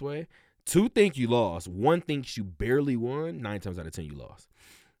it this way. 2 think you lost. 1 thinks you barely won. 9 times out of 10 you lost.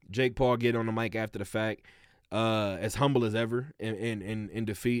 Jake Paul get on the mic after the fact, as humble as ever in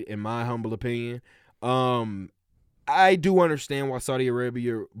defeat, in my humble opinion. I do understand why Saudi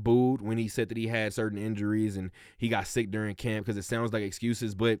Arabia booed when he said that he had certain injuries and he got sick during camp, because it sounds like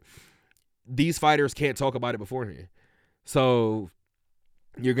excuses, but these fighters can't talk about it beforehand. So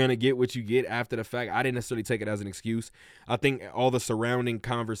you're going to get what you get after the fact. I didn't necessarily take it as an excuse. I think all the surrounding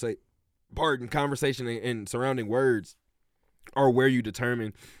conversation and surrounding words are where you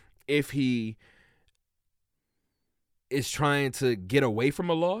determine if he is trying to get away from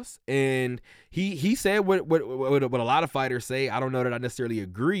a loss. And he said what a lot of fighters say. I don't know that I necessarily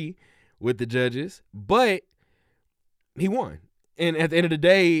agree with the judges, but he won. And at the end of the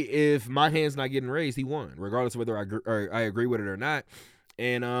day, if my hand's not getting raised, he won, regardless of whether I agree with it or not.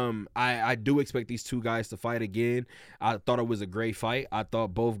 And I do expect these 2 guys to fight again. I thought it was a great fight. I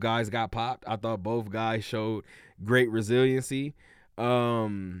thought both guys got popped. I thought both guys showed great resiliency, a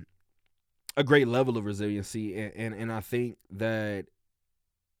great level of resiliency. And I think that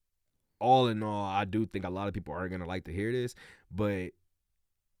all in all, I do think a lot of people aren't going to like to hear this, but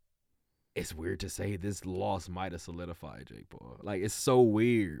it's weird to say this loss might have solidified Jake Paul. Like, it's so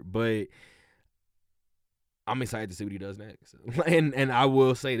weird, but I'm excited to see what he does next. And I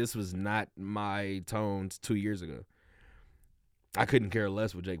will say this was not my tones 2 years ago. I couldn't care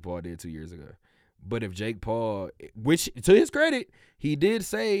less what Jake Paul did 2 years ago. But if Jake Paul, which to his credit, he did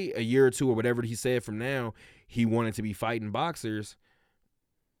say a year or 2 or whatever he said from now, he wanted to be fighting boxers.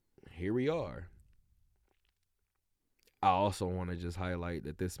 Here we are. I also want to just highlight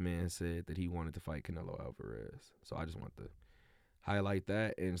that this man said that he wanted to fight Canelo Alvarez. So I just want to highlight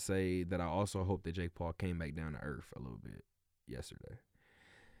that and say that I also hope that Jake Paul came back down to earth a little bit yesterday.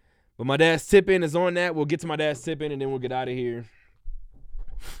 But my dad's tip-in is on that. We'll get to my dad's tip-in and then we'll get out of here.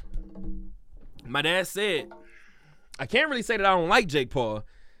 My dad said, I can't really say that I don't like Jake Paul,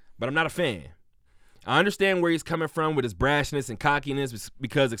 but I'm not a fan. I understand where he's coming from with his brashness and cockiness,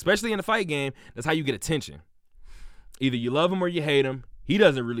 because especially in the fight game, that's how you get attention. Either you love him or you hate him. He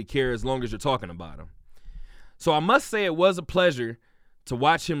doesn't really care as long as you're talking about him. So I must say it was a pleasure to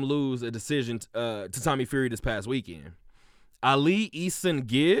watch him lose a decision to Tommy Fury this past weekend. Ali Eason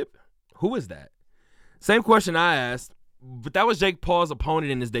Gibb, who is that? Same question I asked, but that was Jake Paul's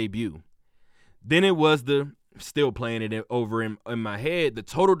opponent in his debut. Then it was still playing it over in my head, the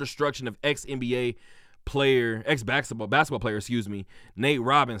total destruction of ex-NBA player, basketball player, Nate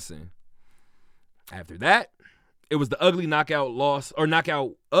Robinson. After that, it was the ugly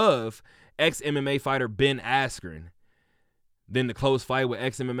knockout of ex-MMA fighter Ben Askren. Then the close fight with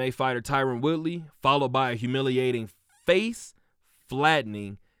ex-MMA fighter Tyron Woodley, followed by a humiliating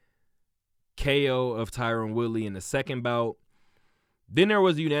face-flattening KO of Tyron Woodley in the second bout. Then there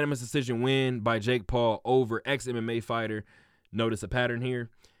was a unanimous decision win by Jake Paul over ex-MMA fighter, notice a pattern here,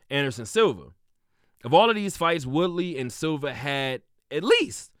 Anderson Silva. Of all of these fights, Woodley and Silva had at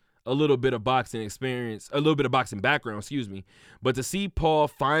least a little bit of boxing experience, a little bit of boxing background, But to see Paul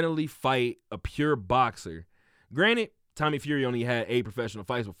finally fight a pure boxer, granted, Tommy Fury only had 8 professional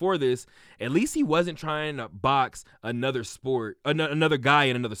fights before this, at least he wasn't trying to box another guy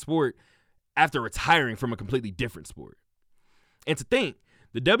in another sport after retiring from a completely different sport. And to think,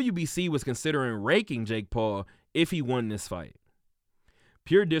 the WBC was considering raking Jake Paul if he won this fight.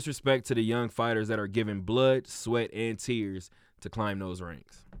 Pure disrespect to the young fighters that are giving blood, sweat, and tears to climb those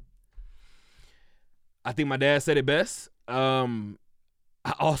ranks. I think my dad said it best. I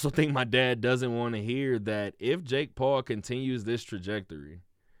also think my dad doesn't want to hear that if Jake Paul continues this trajectory,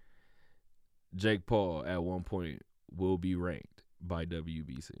 Jake Paul at one point will be ranked by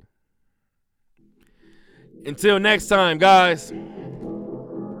WBC. Until next time, guys,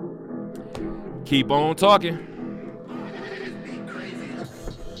 keep on talking.